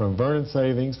money from Vernon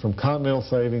Savings, from Continental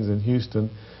Savings in Houston,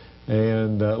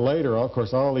 and later, of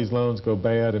course, all these loans go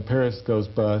bad and Paris goes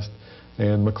bust,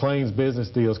 and McLean's business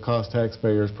deals cost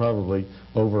taxpayers probably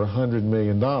over $100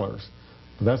 million.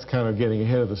 That's kind of getting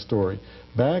ahead of the story.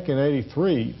 Back in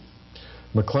 '83,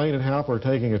 McLean and Halper are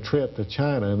taking a trip to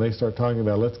China, and they start talking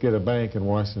about, let's get a bank in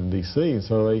Washington, D.C., and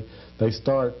so they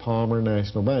start Palmer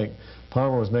National Bank.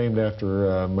 Palmer was named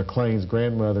after McLean's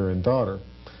grandmother and daughter.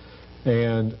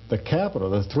 And the capital,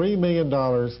 the $3 million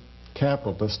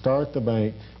capital to start the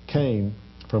bank, came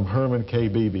from Herman K.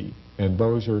 Beebe and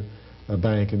Bossier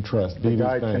Bank and Trust. The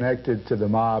guy connected to the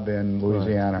mob in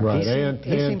Louisiana. Right.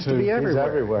 He seems to be everywhere. He's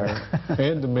everywhere.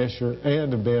 And to Misher,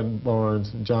 and to Ben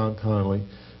Barnes, John Connolly,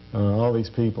 all these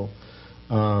people.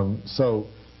 So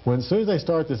as soon as they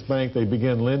start this bank, they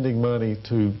begin lending money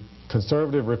to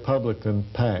conservative Republican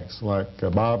PACs like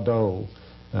Bob Dole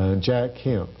and Jack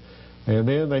Kemp. And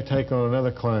then they take on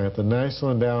another client, the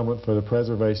National Endowment for the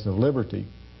Preservation of Liberty,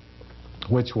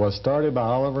 which was started by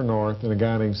Oliver North and a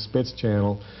guy named Spitz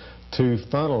Channel to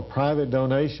funnel private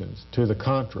donations to the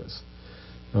Contras.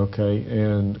 Okay,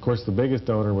 and of course the biggest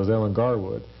donor was Ellen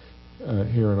Garwood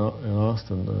here in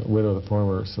Austin, the widow of the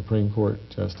former Supreme Court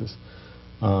Justice.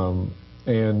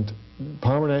 And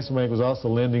Palmer National Bank was also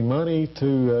lending money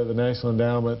to the National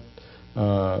Endowment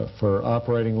for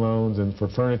operating loans and for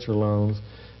furniture loans,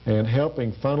 and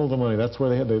helping funnel the money. That's where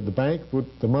they had the bank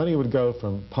the money would go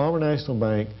from Palmer National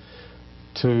Bank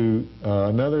to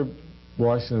another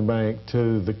Washington bank,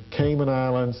 to the Cayman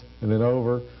Islands, and then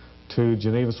over to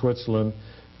Geneva, Switzerland,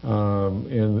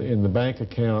 in the bank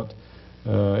account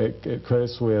at Credit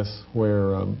Suisse,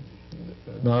 where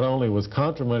not only was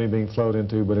Contra money being flowed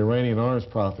into, but Iranian arms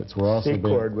profits were also being...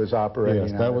 Secord was operating.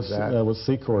 Yes, that was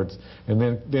Secord's, and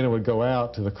then it would go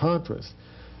out to the Contras,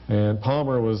 and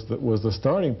Palmer was the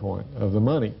starting point of the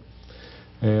money.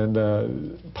 And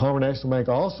Palmer National Bank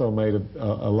also made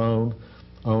a loan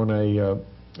on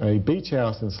a beach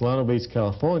house in Solano Beach,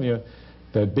 California,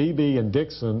 that Beebe and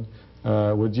Dixon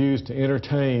would use to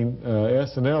entertain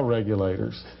S&L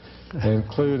regulators,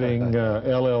 including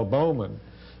L.L. Bowman.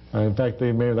 In fact,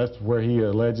 that's where he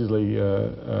allegedly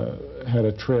had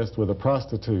a tryst with a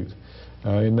prostitute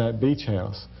in that beach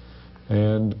house.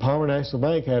 And Palmer National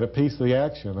Bank had a piece of the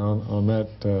action on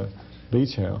that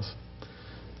beach house.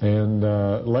 And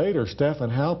later, Stephen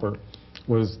Halper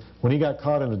was, when he got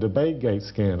caught in the DebateGate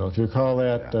scandal, if you recall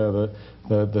that,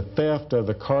 the theft of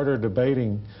the Carter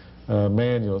debating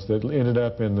manuals that ended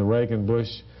up in the Reagan-Bush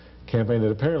campaign that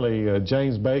apparently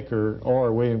James Baker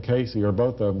or William Casey, or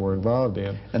both of them, were involved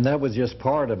in. And that was just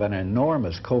part of an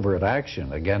enormous covert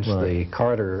action against the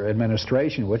Carter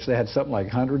administration, which they had something like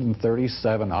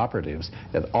 137 operatives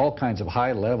at all kinds of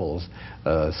high levels,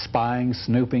 spying,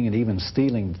 snooping, and even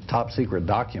stealing top-secret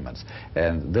documents.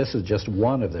 And this is just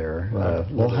one of their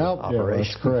operations.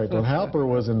 That's correct. Well, Halper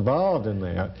was involved in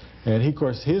that, and of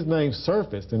course, his name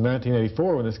surfaced in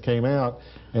 1984 when this came out,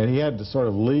 and he had to sort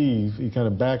of leave. He kind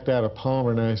of backed out of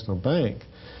Palmer National Bank.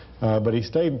 But he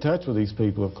stayed in touch with these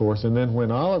people, of course. And then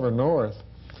when Oliver North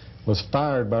was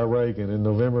fired by Reagan in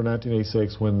November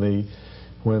 1986,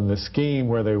 when the scheme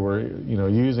where they were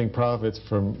using profits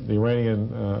from the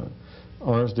Iranian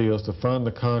arms deals to fund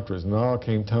the Contras, and all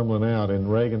came tumbling out, and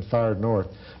Reagan fired North,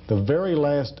 the very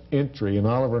last entry in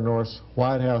Oliver North's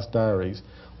White House diaries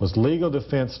was legal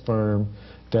defense firm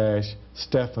 -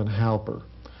 Stephen Halper,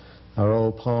 our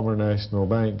old Palmer National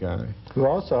Bank guy. Who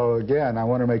also, again, I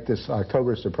want to make this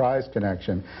October surprise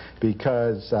connection,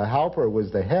 because Halper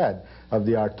was the head of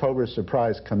the October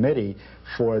Surprise Committee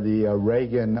for the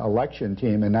Reagan election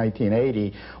team in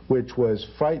 1980, which was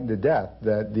frightened to death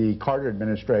that the Carter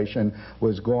administration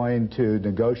was going to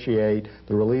negotiate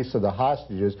the release of the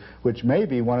hostages, which may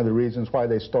be one of the reasons why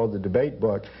they stole the debate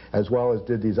book, as well as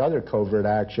did these other covert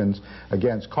actions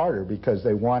against Carter, because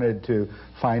they wanted to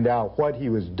find out what he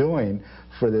was doing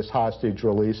for this hostage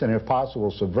release, and if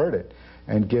possible, subvert it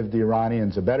and give the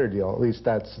Iranians a better deal. At least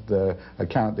that's the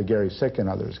account that Gary Sick and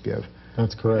others give.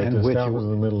 That's correct. And Stout was in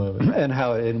the middle of it. And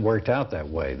how it worked out that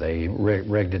way. They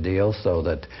rigged a deal so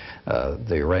that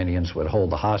the Iranians would hold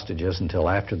the hostages until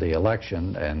after the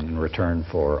election and in return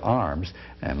for arms.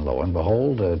 And lo and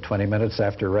behold, 20 minutes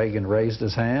after Reagan raised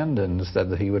his hand and said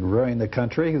that he would ruin the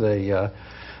country, the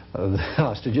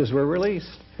hostages were released.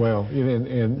 Well,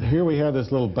 and here we have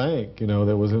this little bank,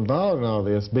 that was involved in all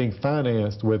this, being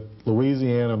financed with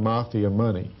Louisiana Mafia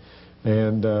money.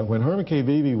 And when Herman K.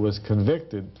 Beebe was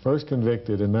first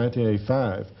convicted in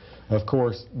 1985, of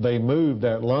course, they moved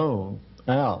that loan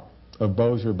out of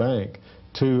Bossier Bank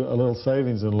to a little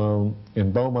savings and loan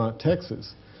in Beaumont,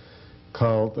 Texas,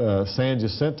 called San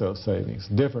Jacinto Savings,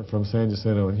 different from San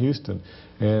Jacinto in Houston.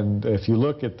 And if you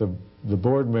look at the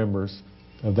board members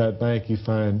of that bank, you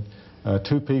find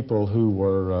two people who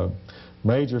were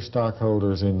major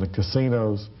stockholders in the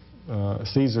casinos,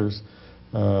 Caesars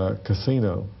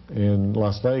Casino in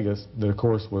Las Vegas, that of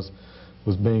course was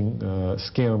was being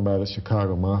skimmed by the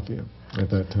Chicago Mafia at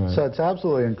that time. So it's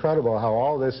absolutely incredible how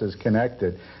all this is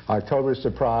connected. October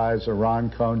Surprise,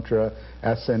 Iran-Contra,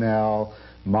 SNL,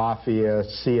 Mafia,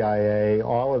 CIA,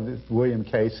 all of William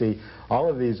Casey, all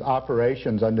of these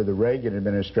operations under the Reagan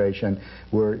administration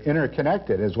were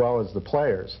interconnected, as well as the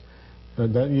players.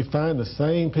 That you find the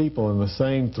same people and the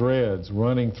same threads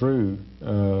running through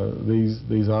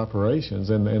these operations,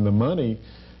 and the money,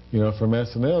 you know, from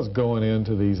SNL is going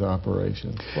into these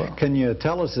operations. Wow. Can you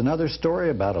tell us another story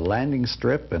about a landing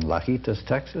strip in Lajitas,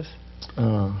 Texas?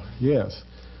 Yes.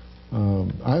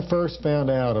 I first found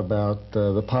out about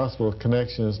the possible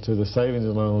connections to the savings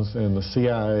and loans and the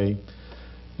CIA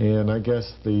in, I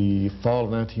guess, the fall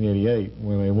of 1988,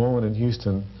 when a woman in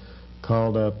Houston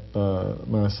called up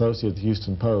my associate at the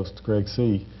Houston Post, Greg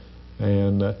C.,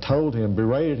 and told him,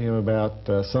 berated him about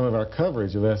some of our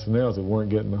coverage of SNLs that weren't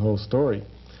getting the whole story.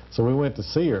 So we went to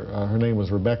see her. Her name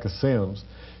was Rebecca Sims.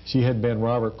 She had been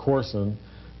Robert Corson,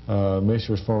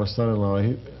 Mishra's former son-in-law,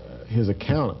 his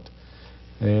accountant.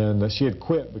 And she had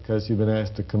quit because she'd been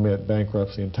asked to commit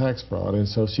bankruptcy and tax fraud. And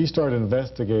so she started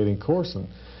investigating Corson.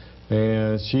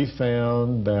 And she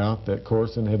found out that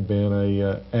Corson had been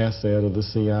an asset of the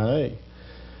CIA.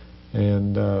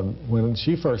 And when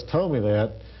she first told me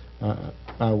that,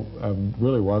 I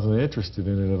really wasn't interested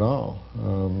in it at all.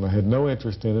 I had no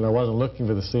interest in it. I wasn't looking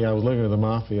for the CIA. I was looking for the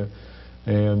Mafia.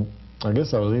 And I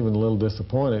guess I was even a little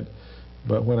disappointed.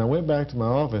 But when I went back to my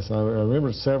office, I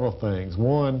remembered several things.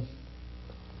 One,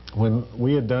 when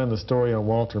we had done the story on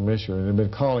Walter Mishra and had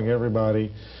been calling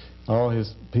everybody, all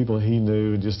his people he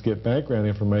knew, just to get background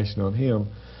information on him,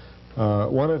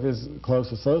 one of his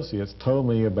close associates told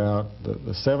me about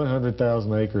the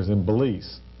 700,000 acres in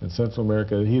Belize in Central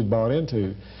America that he had bought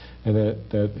into, and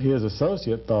that his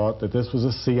associate thought that this was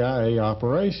a CIA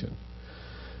operation.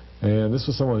 And this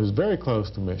was someone who's very close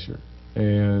to Mishra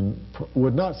and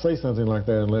would not say something like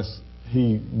that unless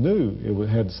he knew it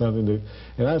had something to,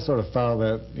 and I sort of filed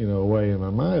that, you know, away in my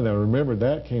mind. I remembered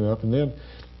that came up, and then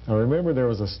I remember there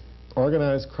was a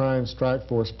organized crime strike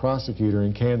force prosecutor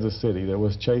in Kansas City that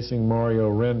was chasing Mario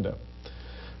Renda,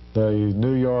 the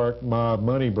New York mob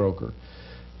money broker.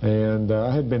 And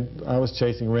I was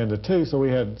chasing Renda too, so we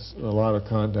had a lot of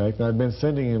contact. And I'd been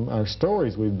sending him our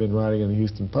stories we'd been writing in the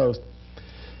Houston Post.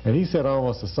 And he said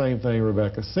almost the same thing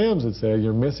Rebecca Sims had said: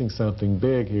 you're missing something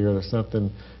big here, there's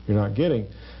something you're not getting.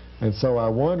 And so I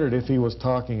wondered if he was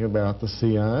talking about the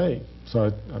CIA. So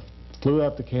I flew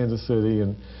up to Kansas City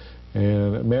and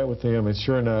met with him, and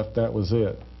sure enough, that was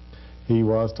it. He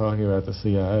was talking about the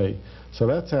CIA. So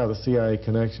that's how the CIA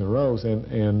connection arose.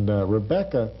 And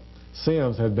Rebecca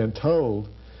Sims had been told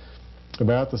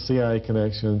about the CIA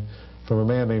connection from a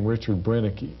man named Richard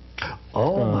Brennicky.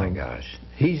 Oh my gosh.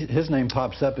 His name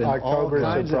pops up in October all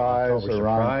kinds Surprise, of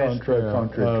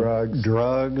Iran-Contra,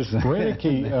 drugs.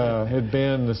 Brennicky had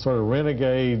been the sort of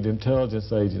renegade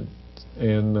intelligence agent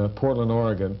in Portland,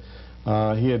 Oregon.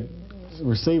 He had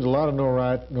received a lot of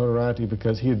notoriety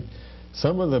because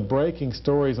some of the breaking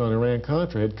stories on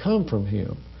Iran-Contra had come from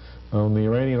him on the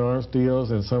Iranian arms deals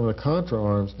and some of the Contra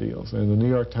arms deals. And the New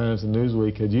York Times and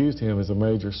Newsweek had used him as a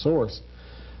major source.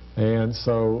 And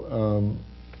so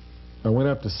I went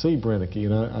up to see Brennicky,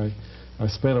 and I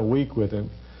spent a week with him.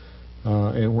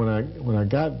 And when I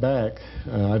got back,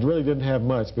 I really didn't have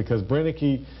much because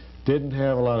Brennicky didn't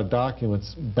have a lot of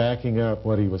documents backing up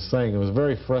what he was saying. It was a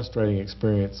very frustrating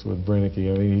experience with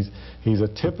Brennicky. I mean, he's a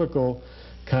typical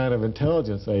kind of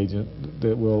intelligence agent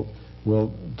that will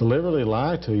deliberately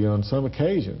lie to you on some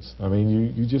occasions. I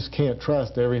mean, you just can't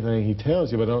trust everything he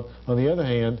tells you, but on the other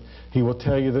hand, he will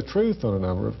tell you the truth on a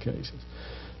number of occasions.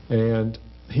 And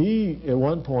he, at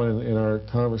one point in our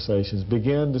conversations,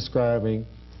 began describing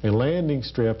a landing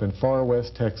strip in far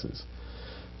west Texas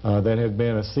that had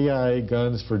been a CIA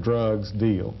guns for drugs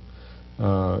deal,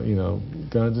 you know,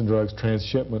 guns and drugs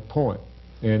transshipment point.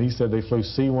 And he said they flew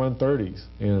C-130s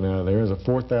in and out of there. It was a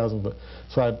 4,000 foot.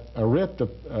 So I ripped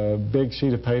a big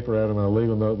sheet of paper out of my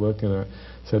legal notebook and I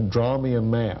said, draw me a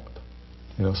map.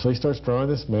 You know, so he starts drawing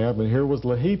this map, and here was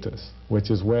Lajitas, which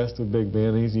is west of Big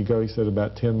Bend. And you go, he said,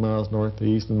 about 10 miles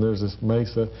northeast, and there's this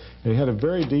mesa. And he had a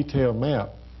very detailed map.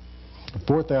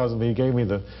 4,000 feet. He gave me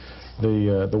the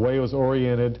way it was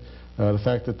oriented, the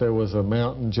fact that there was a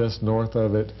mountain just north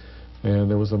of it, and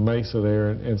there was a mesa there.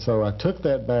 And so I took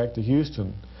that back to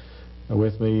Houston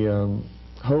with me,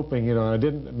 hoping, you know,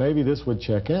 maybe this would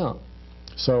check out.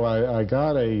 So I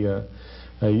got a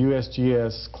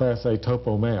USGS Class A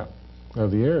topo map of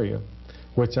the area,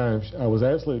 which I was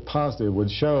absolutely positive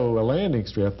would show a landing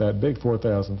strip that big,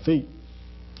 4,000 feet.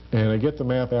 And I get the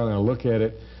map out and I look at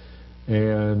it,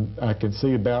 and I could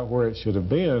see about where it should have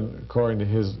been according to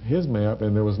his map,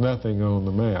 and there was nothing on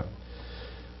the map.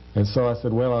 And so I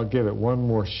said, well, I'll give it one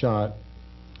more shot.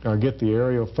 I'll get the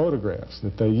aerial photographs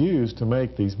that they use to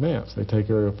make these maps. They take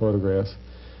aerial photographs.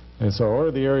 And so I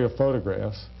ordered the aerial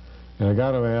photographs, and I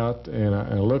got them out, and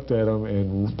I looked at them,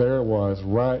 and there it was,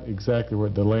 right exactly where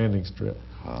the landing strip,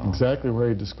 exactly where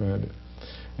he described it.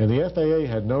 And the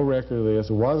FAA had no record of this.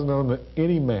 It wasn't on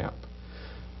any map.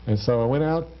 And so I went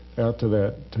out to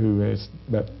that, it's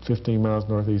about 15 miles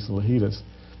northeast of Lajitas,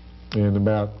 and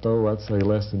about, I'd say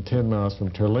less than 10 miles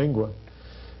from Terlingua,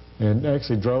 and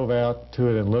actually drove out to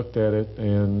it and looked at it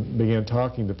and began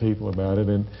talking to people about it,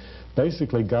 and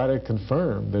basically got it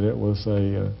confirmed that it was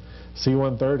a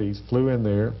C-130s flew in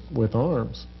there with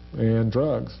arms and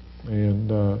drugs. And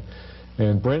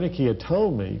Brennicky had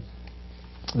told me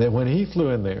that when he flew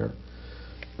in there,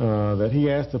 that he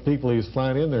asked the people he was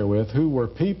flying in there with, who were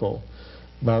people,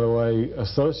 by the way,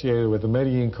 associated with the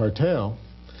Medellin cartel,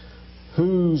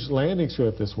 whose landing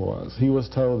strip this was. He was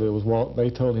told it was they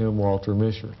told him Walter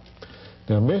Mischer.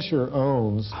 Now Mischer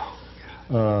owns,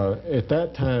 at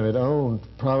that time it owned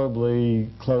probably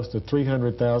close to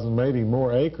 300,000, maybe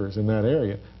more acres in that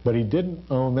area, but he didn't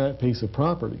own that piece of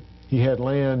property. He had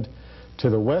land to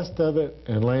the west of it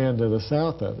and land to the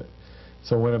south of it.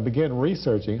 So when I began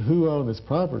researching who owned this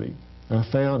property, I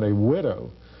found a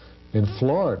widow in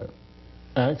Florida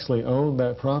actually owned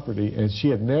that property, and she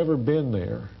had never been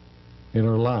there in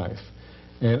her life,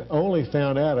 and only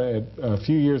found out a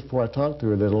few years before I talked to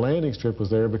her that a landing strip was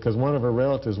there because one of her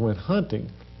relatives went hunting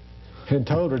and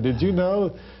told her, did you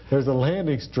know there's a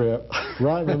landing strip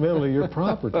right in the middle of your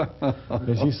property?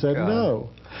 And she said no.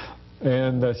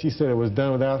 And she said it was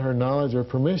done without her knowledge or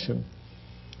permission.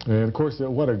 And of course,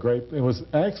 it was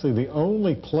actually the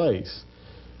only place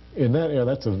in that area.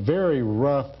 That's a very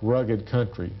rough, rugged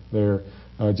country there,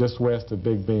 just west of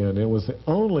Big Bend. It was the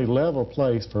only level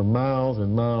place for miles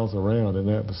and miles around in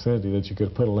that vicinity that you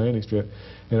could put a landing strip.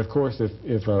 And of course,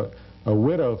 if a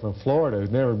widow from Florida who's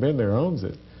never been there owns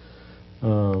it,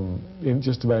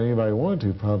 just about anybody who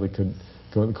wanted to probably could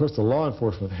go. Of course, the law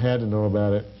enforcement had to know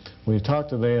about it. When you talk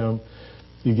to them,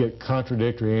 you get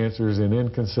contradictory answers and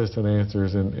inconsistent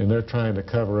answers, and they're trying to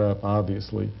cover up,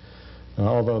 obviously,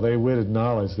 although they would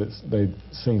acknowledge that they'd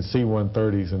seen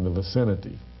C-130s in the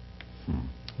vicinity.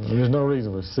 There's no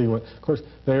reason for C-1. Of course,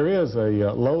 there is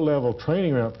a low-level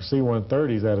training route for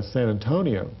C-130s out of San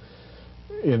Antonio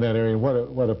in that area.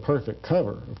 What a perfect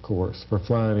cover, of course, for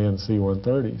flying in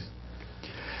C-130s.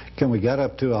 Can we get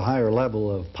up to a higher level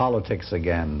of politics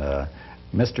again?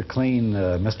 Mr. Clean,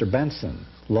 Mr. Benson,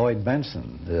 Lloyd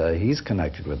Benson, he's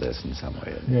connected with this in some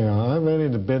way. Yeah, I ran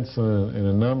into Benson in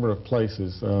a number of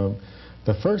places.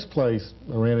 The first place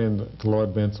I ran into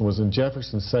Lloyd Benson was in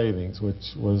Jefferson Savings,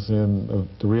 which was in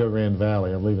the Rio Grande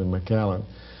Valley, I believe in McAllen.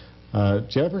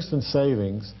 Jefferson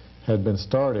Savings had been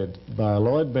started by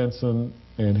Lloyd Benson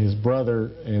and his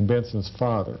brother and Benson's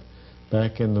father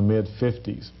back in the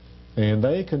mid-50s. And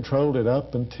they controlled it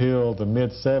up until the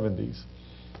mid-70s,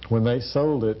 when they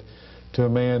sold it to a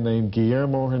man named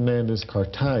Guillermo Hernandez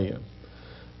Cartaya.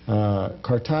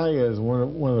 Cartaya is one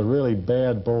of the really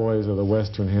bad boys of the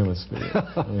Western Hemisphere.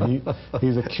 I mean,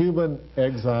 he's a Cuban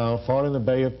exile, fought in the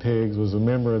Bay of Pigs, was a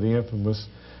member of the infamous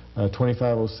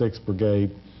 2506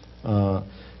 Brigade,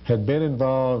 had been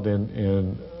involved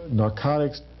in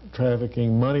narcotics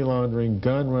trafficking, money laundering,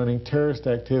 gun running, terrorist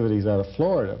activities out of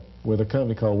Florida with a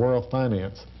company called World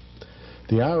Finance.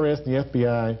 The IRS and the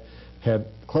FBI had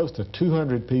close to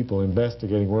 200 people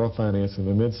investigating World Finance in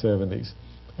the mid-70s,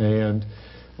 and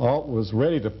was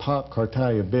ready to pop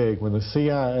Cartaya big when the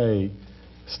CIA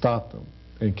stopped them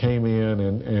and came in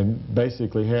and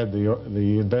basically had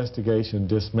the investigation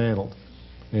dismantled.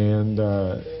 And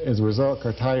as a result,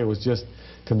 Cartaya was just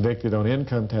convicted on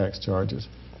income tax charges.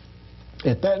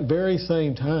 At that very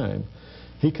same time,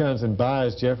 he comes and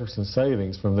buys Jefferson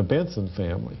Savings from the Benson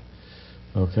family,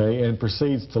 okay, and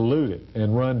proceeds to loot it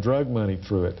and run drug money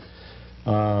through it.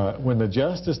 When the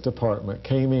Justice Department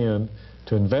came in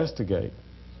to investigate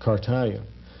Cartaya,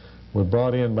 were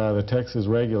brought in by the Texas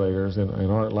regulators, and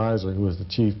Art Leiser, who was the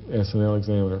chief S&L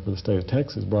examiner for the state of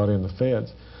Texas, brought in the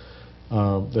feds.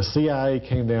 The CIA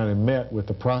came down and met with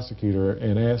the prosecutor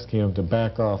and asked him to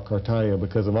back off Cartaya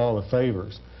because of all the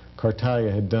favors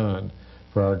Cartaya had done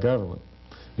for our government,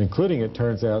 including, it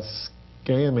turns out,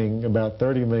 scamming about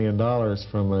 $30 million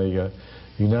from a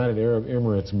United Arab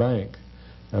Emirates bank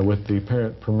with the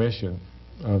apparent permission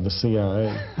of the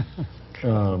CIA.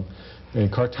 And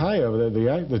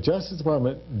Cartaya, the Justice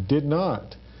Department did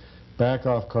not back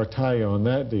off Cartaya on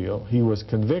that deal. He was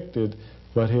convicted,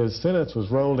 but his sentence was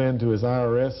rolled into his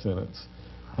IRS sentence.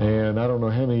 And I don't know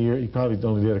how many years, he probably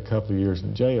only did a couple of years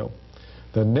in jail.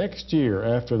 The next year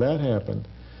after that happened,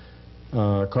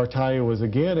 Cartaya was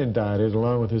again indicted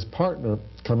along with his partner,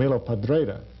 Camilo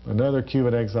Pedrera, another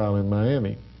Cuban exile in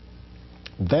Miami.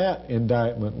 That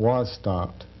indictment was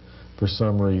stopped for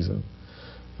some reason.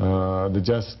 The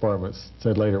Justice Department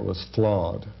said later it was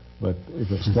flawed, but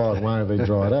if it's flawed, why did they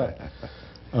draw it up?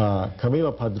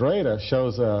 Camilo Pedrera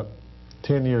shows up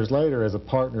 10 years later as a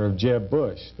partner of Jeb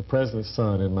Bush, the president's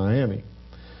son, in Miami.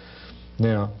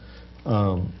 Now,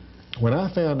 when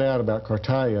I found out about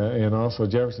Cartaya and also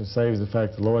Jefferson Savings, the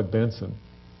fact that Lloyd Benson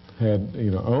had,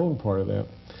 owned part of that,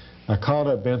 I called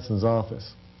up Benson's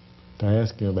office to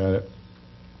ask him about it.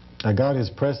 I got his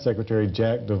press secretary,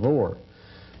 Jack DeVore.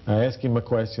 I asked him my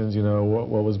questions, what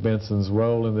was Benson's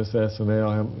role in this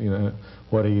S&L,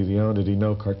 what he owned, did he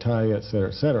know Cartaya, et cetera,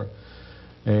 et cetera.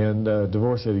 And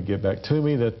DeVore said he'd get back to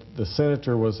me, that the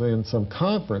senator was in some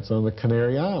conference on the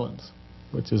Canary Islands,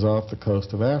 which is off the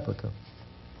coast of Africa.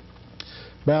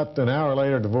 About an hour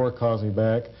later, DeVore calls me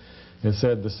back and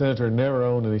said the senator never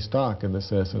owned any stock in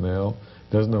this S&L,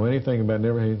 doesn't know anything about it,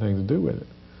 never had anything to do with it.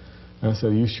 I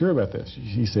said, are you sure about this?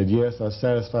 He said, yes, I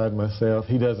satisfied myself.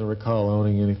 He doesn't recall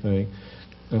owning anything.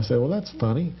 I said, well, that's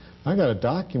funny. I got a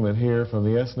document here from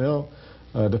the S&L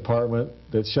department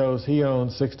that shows he owned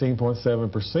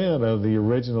 16.7% of the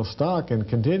original stock and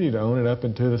continued to own it up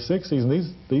into the 60s, and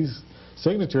these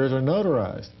signatures are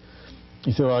notarized.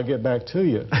 He said, well, I'll get back to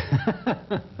you.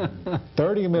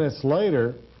 30 minutes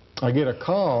later, I get a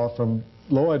call from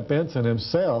Lloyd Benson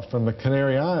himself from the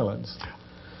Canary Islands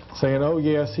saying, oh,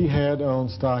 yes, he had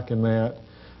owned stock in that,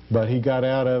 but he got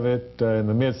out of it in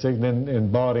the mid-60s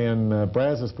and bought in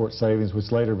Brazosport Savings,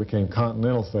 which later became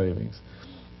Continental Savings.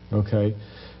 Okay.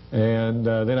 And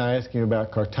then I asked him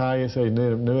about Cartaya. He said he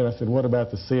knew it. I said, what about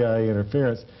the CIA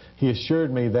interference? He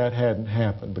assured me that hadn't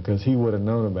happened because he would have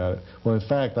known about it. Well, in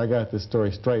fact, I got this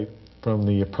story straight from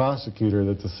the prosecutor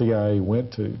that the CIA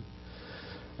went to.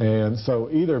 And so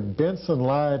either Benson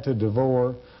lied to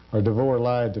DeVore or DeVore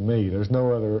lied to me. There's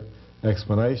no other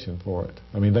explanation for it.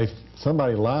 I mean,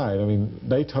 somebody lied. I mean,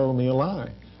 they told me a lie,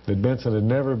 that Benson had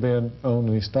never been owned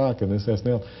any stock in this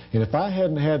S&L. And if I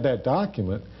hadn't had that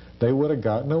document, they would have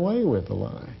gotten away with the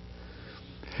lie.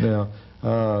 Now,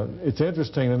 it's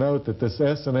interesting to note that this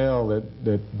S&L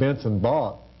that Benson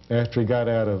bought after he got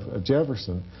out of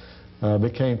Jefferson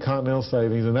became Continental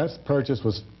Savings, and that purchase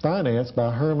was financed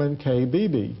by Herman K.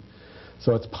 Beebe.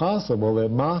 So it's possible that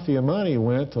Mafia money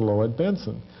went to Lloyd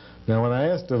Benson. Now, when I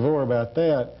asked DeVore about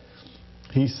that,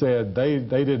 he said they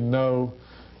didn't know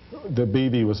that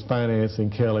Beebe was financing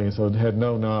Kelly, and so had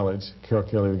no knowledge, Carroll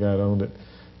Kelly, the guy that owned it,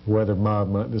 whether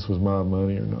this was mob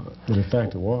money or not. And in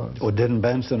fact, it was. Well, didn't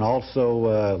Benson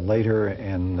also later,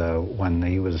 when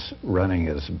he was running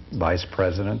as vice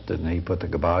president, didn't he put the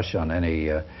kibosh on any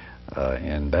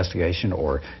investigation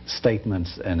or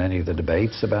statements in any of the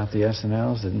debates about the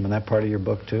S&Ls? Isn't that part of your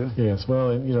book too? Yes. Well,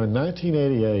 in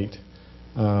 1988,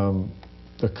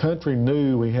 the country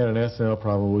knew we had an S&L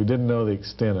problem. We didn't know the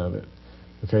extent of it.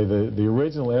 Okay. The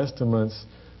original estimates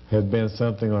had been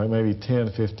something like maybe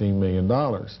 $10 to $15 million.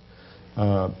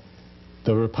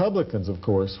 The Republicans, of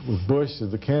course, with Bush as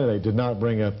the candidate, did not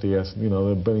bring up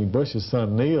the Bush's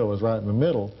son Neil was right in the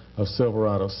middle of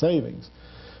Silverado Savings,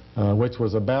 which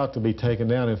was about to be taken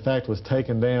down. In fact, was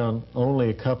taken down only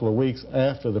a couple of weeks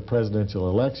after the presidential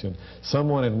election.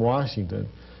 Someone in Washington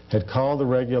had called the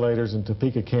regulators in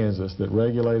Topeka, Kansas, that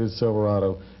regulated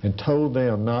Silverado, and told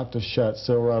them not to shut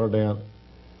Silverado down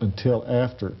until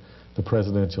after the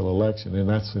presidential election, and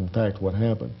that's in fact what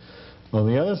happened. On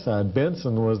the other side,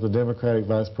 Benson was the Democratic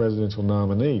vice presidential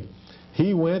nominee.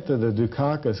 He went to the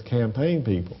Dukakis campaign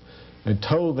people and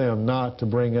told them not to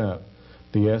bring up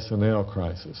the S&L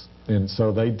crisis, and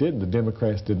so they didn't. The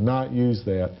Democrats did not use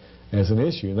that as an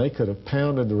issue, and they could have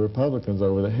pounded the Republicans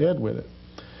over the head with it.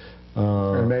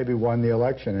 And maybe won the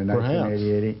election in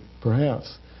 1988.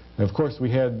 Perhaps. And of course, we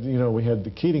had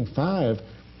the Keating Five.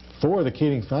 Four of the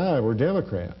Keating Five were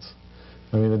Democrats.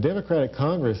 I mean, the Democratic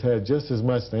Congress had just as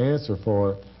much to answer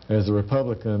for as the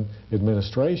Republican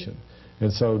administration.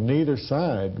 And so neither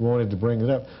side wanted to bring it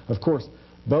up. Of course,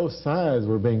 both sides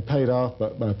were being paid off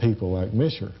by people like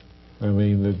Misher. I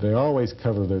mean, they always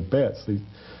cover their bets.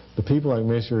 The people like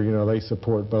Misher, they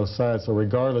support both sides. So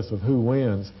regardless of who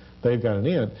wins, they've got an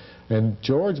end. And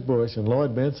George Bush and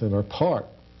Lloyd Benson are part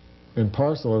and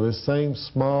parcel of this same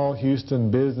small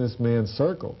Houston businessman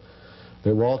circle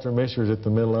that Walter Misher is at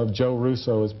the middle of, Joe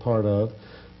Russo is part of,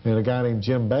 and a guy named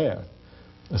Jim Bath,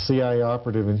 a CIA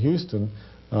operative in Houston,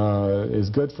 is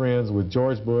good friends with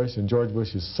George Bush and George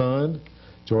Bush's son,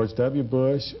 George W.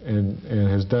 Bush and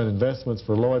has done investments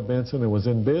for Lloyd Bentsen and was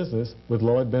in business with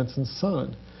Lloyd Bentsen's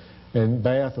son. And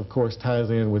Bath, of course, ties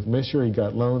in with Misher. He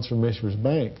got loans from Misher's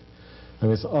bank. I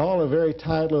mean, it's all a very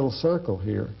tight little circle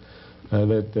here.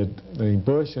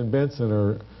 Bush and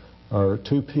Bentsen are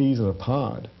two peas in a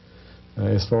pod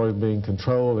as far as being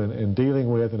controlled and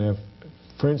dealing with and have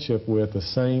friendship with the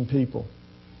same people.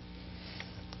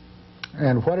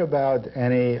 And what about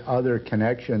any other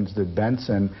connections that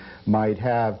Bentsen might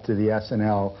have to the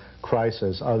S&L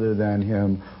crisis other than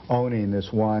him owning this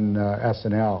one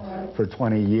S&L for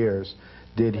 20 years?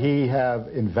 Did he have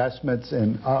investments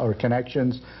in or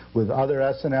connections with other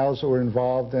S&Ls that were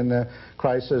involved in the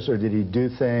crisis, or did he do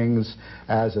things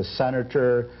as a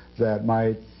senator that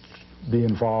might be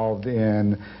involved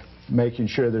in making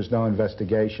sure there's no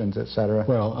investigations, etc.?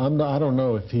 Well, I don't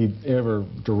know if he ever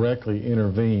directly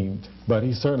intervened, but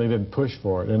he certainly didn't push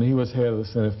for it. And he was head of the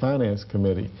Senate Finance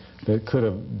Committee that could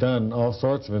have done all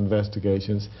sorts of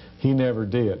investigations. He never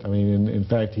did. I mean, in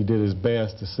fact, he did his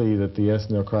best to see that the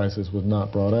S&L crisis was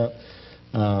not brought up.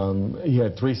 He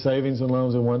had 3 savings and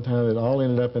loans at one time that all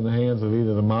ended up in the hands of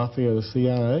either the Mafia or the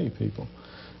CIA people.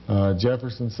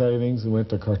 Jefferson Savings went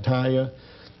to Cartaya.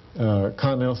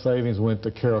 Continental Savings went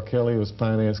to Carroll Kelly, who was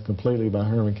financed completely by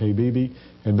Herman K. Beebe,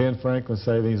 and Ben Franklin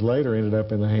Savings later ended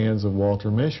up in the hands of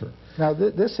Walter Misher. Now,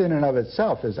 this in and of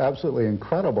itself is absolutely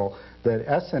incredible, that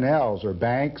S&Ls or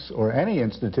banks or any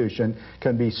institution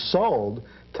can be sold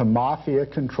to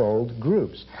Mafia-controlled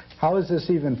groups. How is this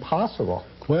even possible?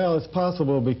 Well, it's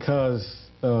possible because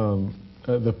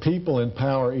the people in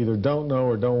power either don't know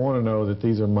or don't want to know that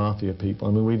these are Mafia people.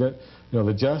 I mean,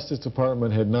 the Justice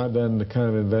Department had not done the kind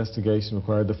of investigation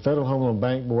required. The Federal Home Loan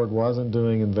Bank Board wasn't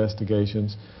doing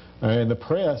investigations, and the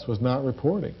press was not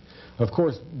reporting. Of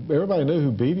course, everybody knew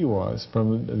who Beebe was.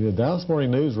 From the Dallas Morning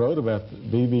News wrote about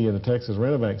Beebe and the Texas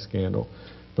Rent-A-Bank scandal,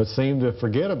 but seemed to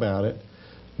forget about it,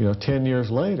 10 years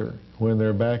later when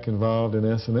they're back involved in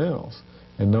S&Ls,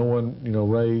 and no one,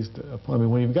 raised. I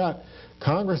mean, when you've got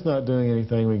Congress not doing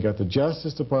anything, we've got the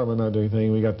Justice Department not doing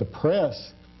anything, we got the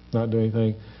press not doing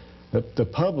anything. The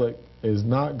public is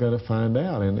not going to find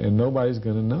out, and nobody's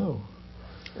going to know.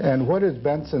 And what did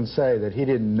Bentsen say, that he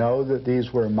didn't know that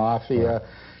these were Mafia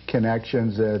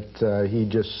connections, that he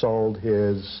just sold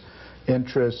his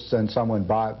interests and someone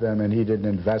bought them and he didn't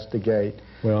investigate?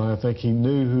 Well, I think he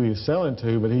knew who he was selling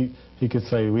to, but he could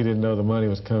say we didn't know the money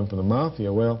was coming from the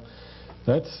Mafia. Well,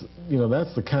 that's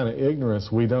the kind of ignorance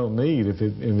we don't need if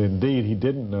indeed he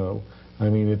didn't know. I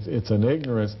mean, it's an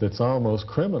ignorance that's almost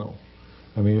criminal.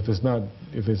 I mean, if it's not,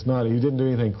 he didn't do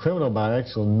anything criminal by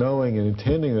actually knowing and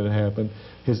intending that it happened.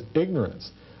 His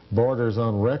ignorance borders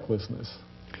on recklessness.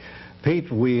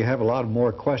 Pete, we have a lot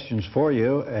more questions for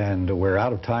you, and we're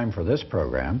out of time for this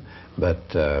program, but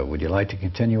would you like to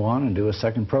continue on and do a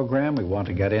second program? We want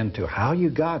to get into how you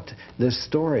got this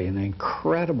story and the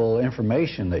incredible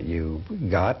information that you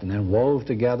got and then wove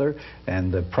together,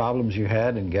 and the problems you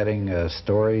had in getting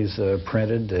stories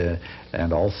printed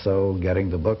and also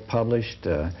getting the book published.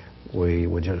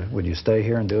 Would you stay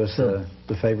here and do us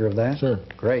the favor of that? Sure.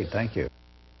 Great, thank you.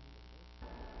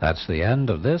 That's the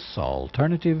end of this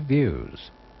Alternative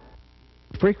Views.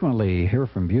 We frequently hear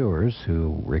from viewers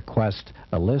who request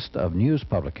a list of news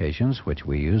publications, which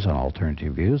we use on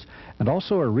Alternative Views, and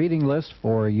also a reading list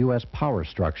for U.S. power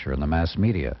structure in the mass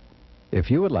media.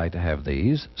 If you would like to have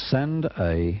these, send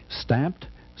a stamped,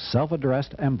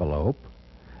 self-addressed envelope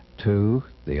to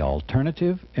the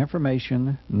Alternative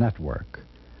Information Network,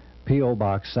 P.O.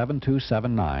 Box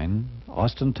 7279,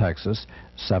 Austin, Texas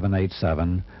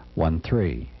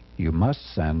 78713. You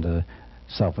must send a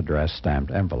self-addressed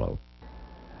stamped envelope.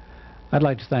 I'd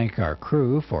like to thank our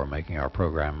crew for making our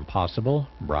program possible.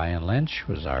 Brian Lynch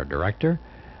was our director,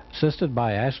 assisted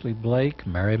by Ashley Blake,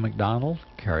 Mary McDonald,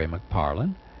 Carrie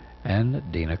McParlin, and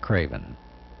Dina Craven.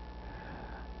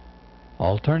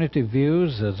 Alternative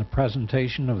Views is a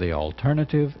presentation of the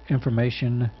Alternative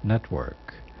Information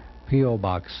Network, P.O.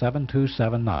 Box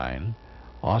 7279,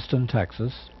 Austin,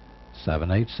 Texas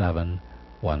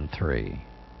 78713.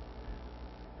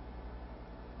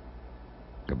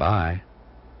 Goodbye.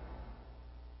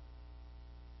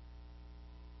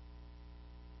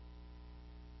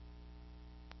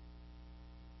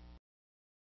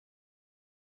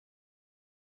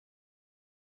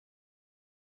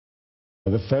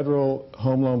 The Federal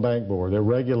Home Loan Bank Board that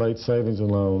regulates savings and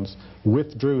loans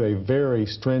withdrew a very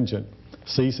stringent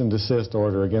cease and desist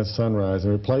order against Sunrise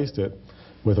and replaced it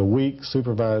with a weak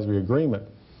supervisory agreement.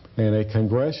 And a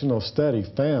congressional study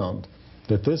found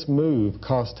that this move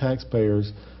cost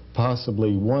taxpayers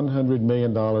possibly $100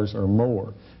 million or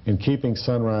more in keeping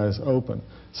Sunrise open.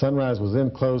 Sunrise was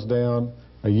then closed down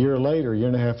a year later, a year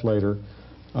and a half later,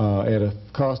 at a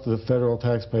cost to the federal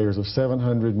taxpayers of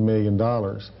 $700 million.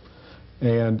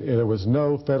 And there was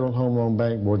no Federal Home Loan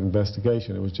Bank Board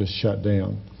investigation. It was just shut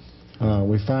down.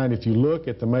 We find if you look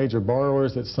at the major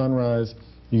borrowers at Sunrise,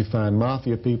 you find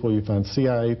Mafia people, you find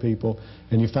CIA people,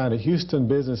 and you find a Houston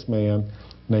businessman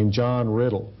named John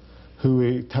Riddle,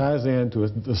 who ties into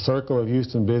the circle of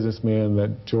Houston businessmen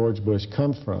that George Bush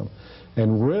comes from.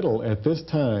 And Riddle, at this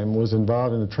time, was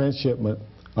involved in the transshipment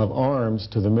of arms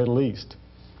to the Middle East.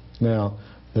 Now,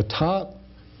 the top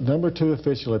 #2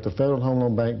 official at the Federal Home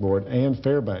Loan Bank Board, Ann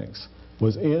Fairbanks,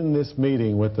 was in this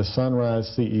meeting with the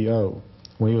Sunrise CEO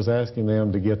when he was asking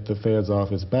them to get the feds off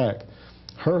his back.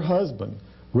 Her husband,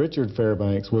 Richard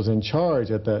Fairbanks, was in charge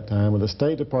at that time of the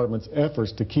State Department's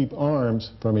efforts to keep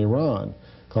arms from Iran,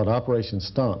 called Operation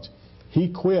Staunch. He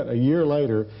quit a year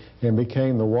later and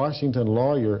became the Washington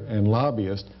lawyer and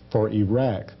lobbyist for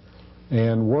Iraq,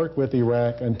 and worked with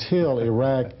Iraq until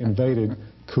Iraq invaded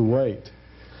Kuwait.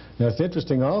 Now, it's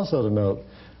interesting also to note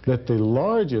that the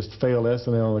largest failed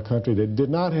S&L in the country that did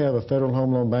not have a Federal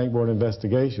Home Loan Bank Board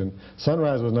investigation,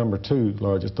 Sunrise was #2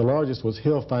 largest. The largest was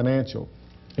Hill Financial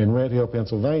in Red Hill,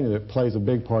 Pennsylvania, that plays a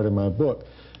big part in my book.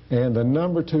 And the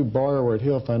 #2 borrower at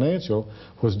Hill Financial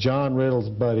was John Riddle's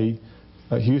buddy,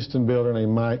 a Houston builder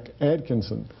named Mike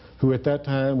Atkinson, who at that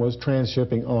time was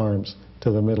transshipping arms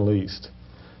to the Middle East.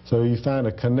 So you find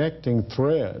a connecting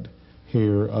thread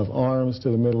here of arms to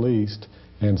the Middle East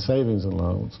and savings and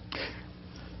loans.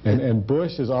 And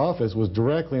Bush's office was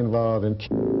directly involved in...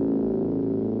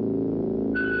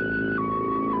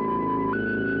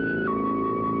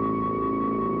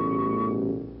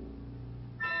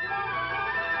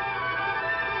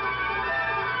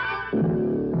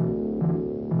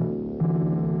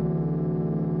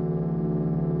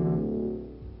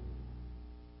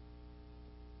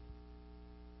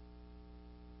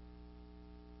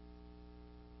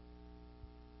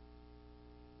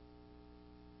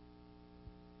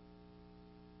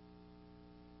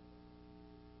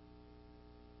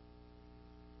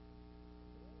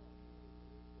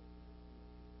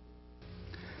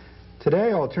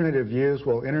 Today, Alternative Views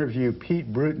will interview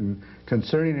Pete Brewton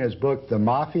concerning his book, The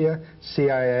Mafia,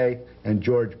 CIA, and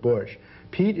George Bush.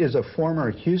 Pete is a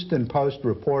former Houston Post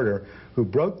reporter who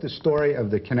broke the story of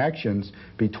the connections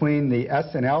between the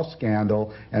S&L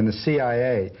scandal and the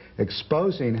CIA,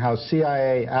 exposing how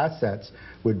CIA assets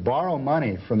would borrow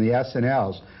money from the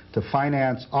S&Ls to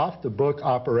finance off-the-book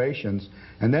operations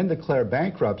and then declare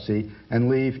bankruptcy and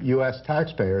leave U.S.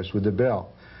 taxpayers with the bill.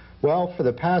 Well, for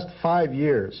the past 5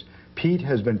 years, Pete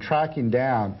has been tracking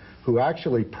down who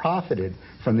actually profited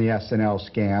from the S&L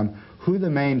scam, who the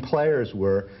main players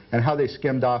were, and how they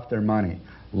skimmed off their money.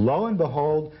 Lo and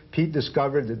behold, Pete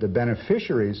discovered that the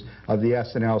beneficiaries of the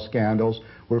S&L scandals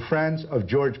were friends of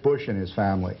George Bush and his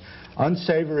family,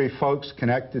 unsavory folks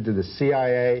connected to the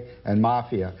CIA and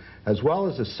Mafia, as well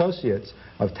as associates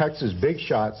of Texas big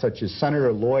shots such as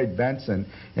Senator Lloyd Bentsen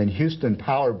and Houston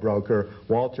power broker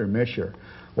Walter Mischer.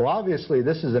 Well, obviously,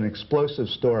 this is an explosive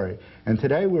story, and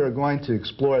today we are going to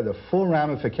explore the full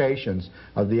ramifications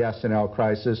of the S&L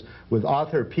crisis with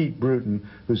author Pete Brewton,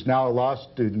 who's now a law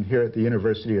student here at the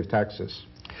University of Texas.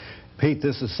 Pete,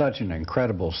 this is such an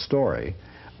incredible story,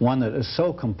 one that is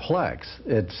so complex,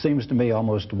 it seems to me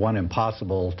almost one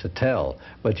impossible to tell,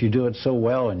 but you do it so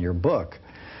well in your book.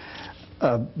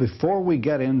 Before we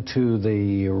get into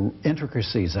the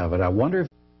intricacies of it, I wonder if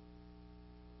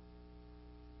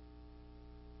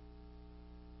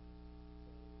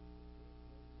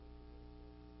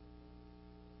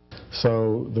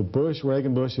So the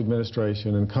Reagan-Bush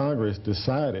administration and Congress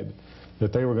decided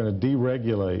that they were going to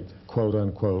deregulate, quote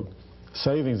unquote,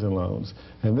 savings and loans.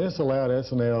 And this allowed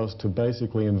S&Ls to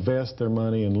basically invest their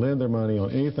money and lend their money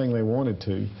on anything they wanted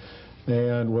to,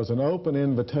 and was an open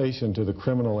invitation to the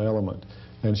criminal element.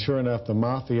 And sure enough, the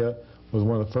Mafia was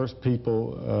one of the first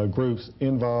groups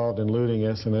involved in looting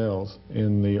S&Ls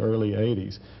in the early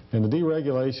 80s. And the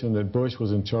deregulation that Bush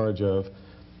was in charge of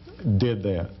did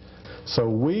that. So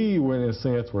we, in a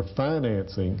sense, were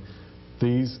financing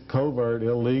these covert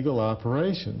illegal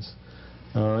operations.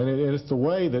 And it's the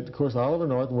way that, of course, Oliver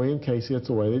North and William Casey, it's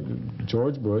the way that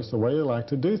George Bush, the way they like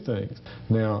to do things.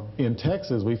 Now, in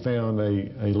Texas, we found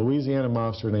a Louisiana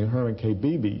mobster named Herman K.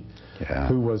 Beebe,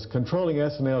 who was controlling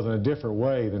S&Ls in a different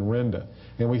way than Renda.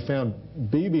 And we found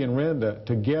Beebe and Renda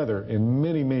together in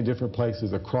many, many different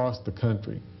places across the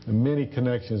country, and many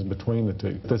connections between the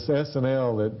two. This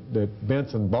S&L that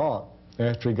Benson bought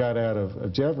after he got out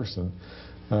of Jefferson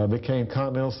became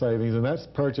Continental Savings, and that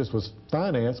purchase was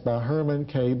financed by Herman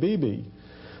K. Beebe.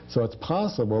 So it's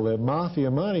possible that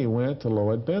Mafia money went to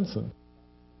Lloyd Bentsen.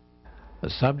 The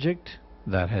subject,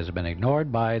 that has been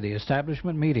ignored by the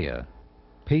establishment media.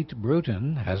 Pete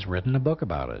Brewton has written a book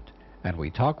about it, and we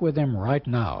talk with him right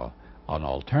now on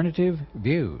Alternative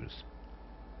Views.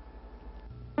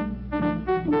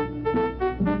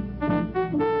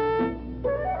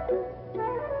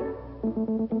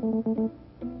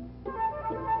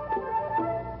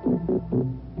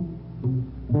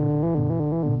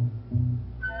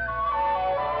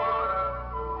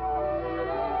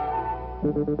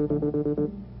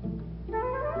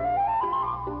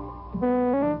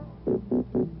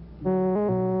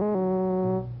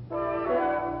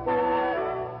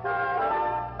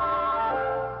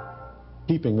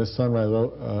 Keeping this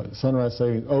Sunrise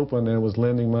Savings open, and was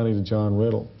lending money to John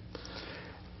Riddle.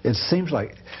 It seems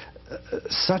like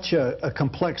such a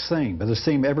complex thing, but it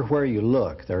seems everywhere you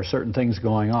look there are certain things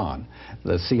going on.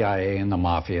 The CIA and the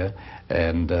Mafia,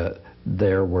 and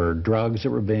there were drugs that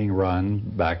were being run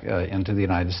back into the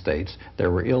United States.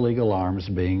 There were illegal arms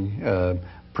being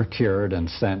procured and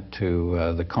sent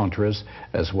to the Contras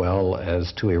as well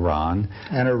as to Iran.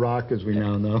 And Iraq, as we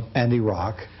now know. And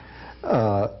Iraq.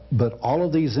 But all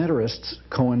of these interests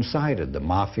coincided. The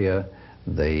Mafia,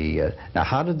 now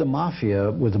how did the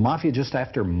Mafia, was the Mafia just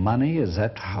after money? Is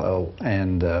that how,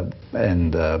 and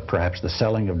perhaps the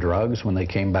selling of drugs when they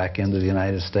came back into the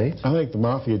United States? I think the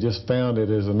Mafia just found it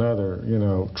as another,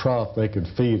 trough they could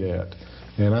feed at.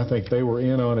 And I think they were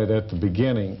in on it at the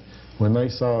beginning when they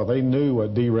knew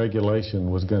what deregulation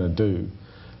was going to do.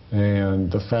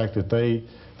 And the fact that they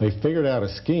figured out a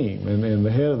scheme, and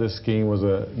the head of this scheme was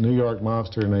a New York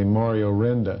mobster named Mario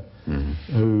Renda,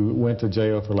 who went to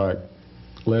jail for like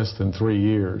less than 3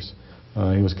 years.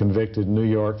 He was convicted in New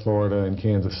York, Florida, and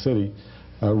Kansas City.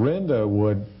 Renda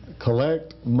would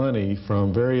collect money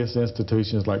from various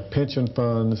institutions like pension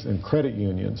funds and credit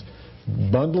unions,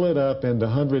 bundle it up into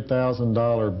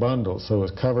 $100,000 bundles so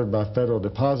it's covered by federal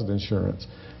deposit insurance,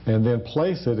 and then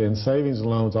place it in savings and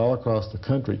loans all across the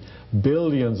country,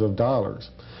 billions of dollars.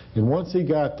 And once he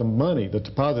got the money, the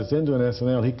deposits into an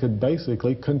S&L, he could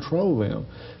basically control them.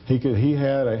 He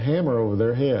had a hammer over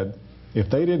their head. If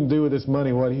they didn't do with this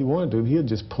money what he wanted to, he'd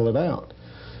just pull it out.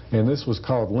 And this was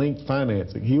called linked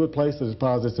financing. He would place the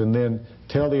deposits and then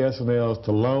tell the S&Ls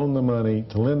to loan the money,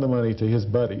 to lend the money to his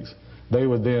buddies. They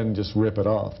would then just rip it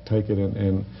off, take it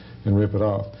and rip it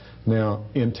off. Now,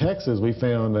 in Texas, we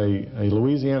found a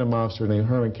Louisiana mobster named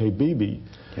Herman K. Beebe,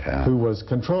 who was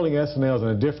controlling S&Ls in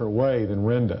a different way than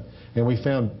Renda. And we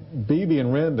found Beebe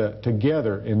and Renda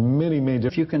together in many, many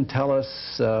different... If you can tell us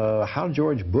how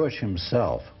George Bush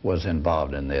himself was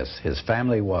involved in this. His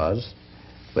family was,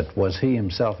 but was he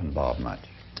himself involved much?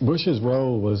 Bush's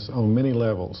role was on many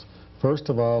levels. First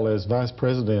of all, as vice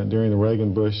president during the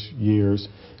Reagan-Bush years,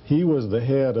 he was the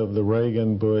head of the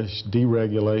Reagan-Bush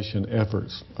deregulation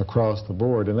efforts across the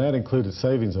board, and that included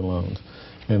savings and loans.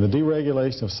 And the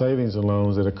deregulation of savings and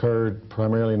loans that occurred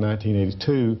primarily in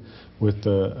 1982 with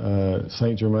the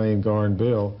St. Germain-Garn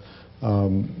bill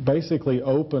basically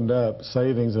opened up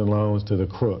savings and loans to the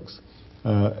crooks.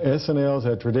 S&Ls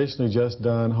had traditionally just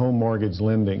done home mortgage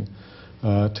lending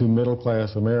to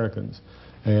middle-class Americans,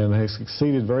 and they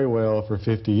succeeded very well for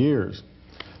 50 years.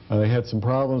 They had some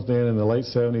problems then in the late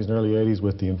 70s and early 80s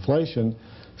with the inflation,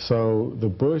 so the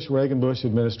Reagan-Bush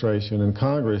administration and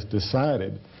Congress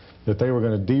decided that they were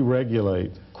going to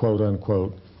deregulate,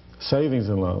 quote-unquote, savings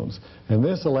and loans. And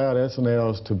this allowed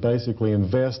S&Ls to basically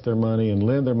invest their money and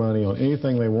lend their money on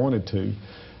anything they wanted to,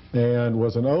 and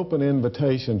was an open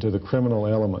invitation to the criminal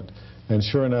element. And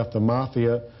sure enough, the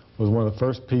Mafia was one of the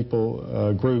first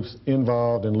groups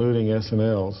involved in looting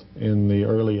S&Ls in the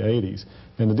early 80s.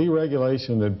 And the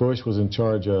deregulation that Bush was in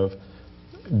charge of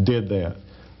did that.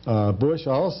 Bush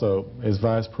also, as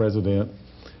vice president,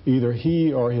 either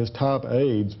he or his top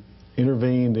aides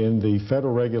intervened in the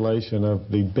federal regulation of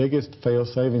the biggest failed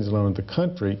savings loan in the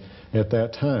country at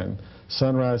that time,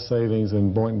 Sunrise Savings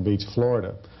in Boynton Beach,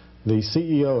 Florida. The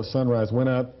CEO of Sunrise went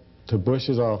up to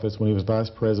Bush's office when he was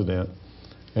vice president,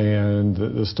 and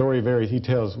the story varies. He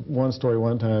tells one story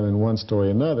one time and one story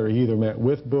another. He either met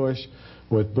with Bush,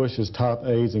 with Bush's top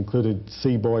aides, included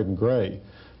C. Boyden Gray,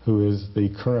 who is the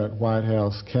current White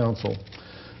House counsel.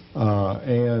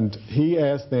 And he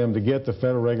asked them to get the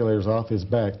federal regulators off his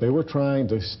back. They were trying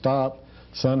to stop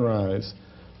Sunrise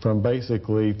from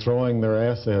basically throwing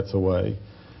their assets away.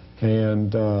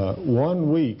 And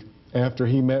 1 week after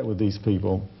he met with these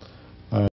people,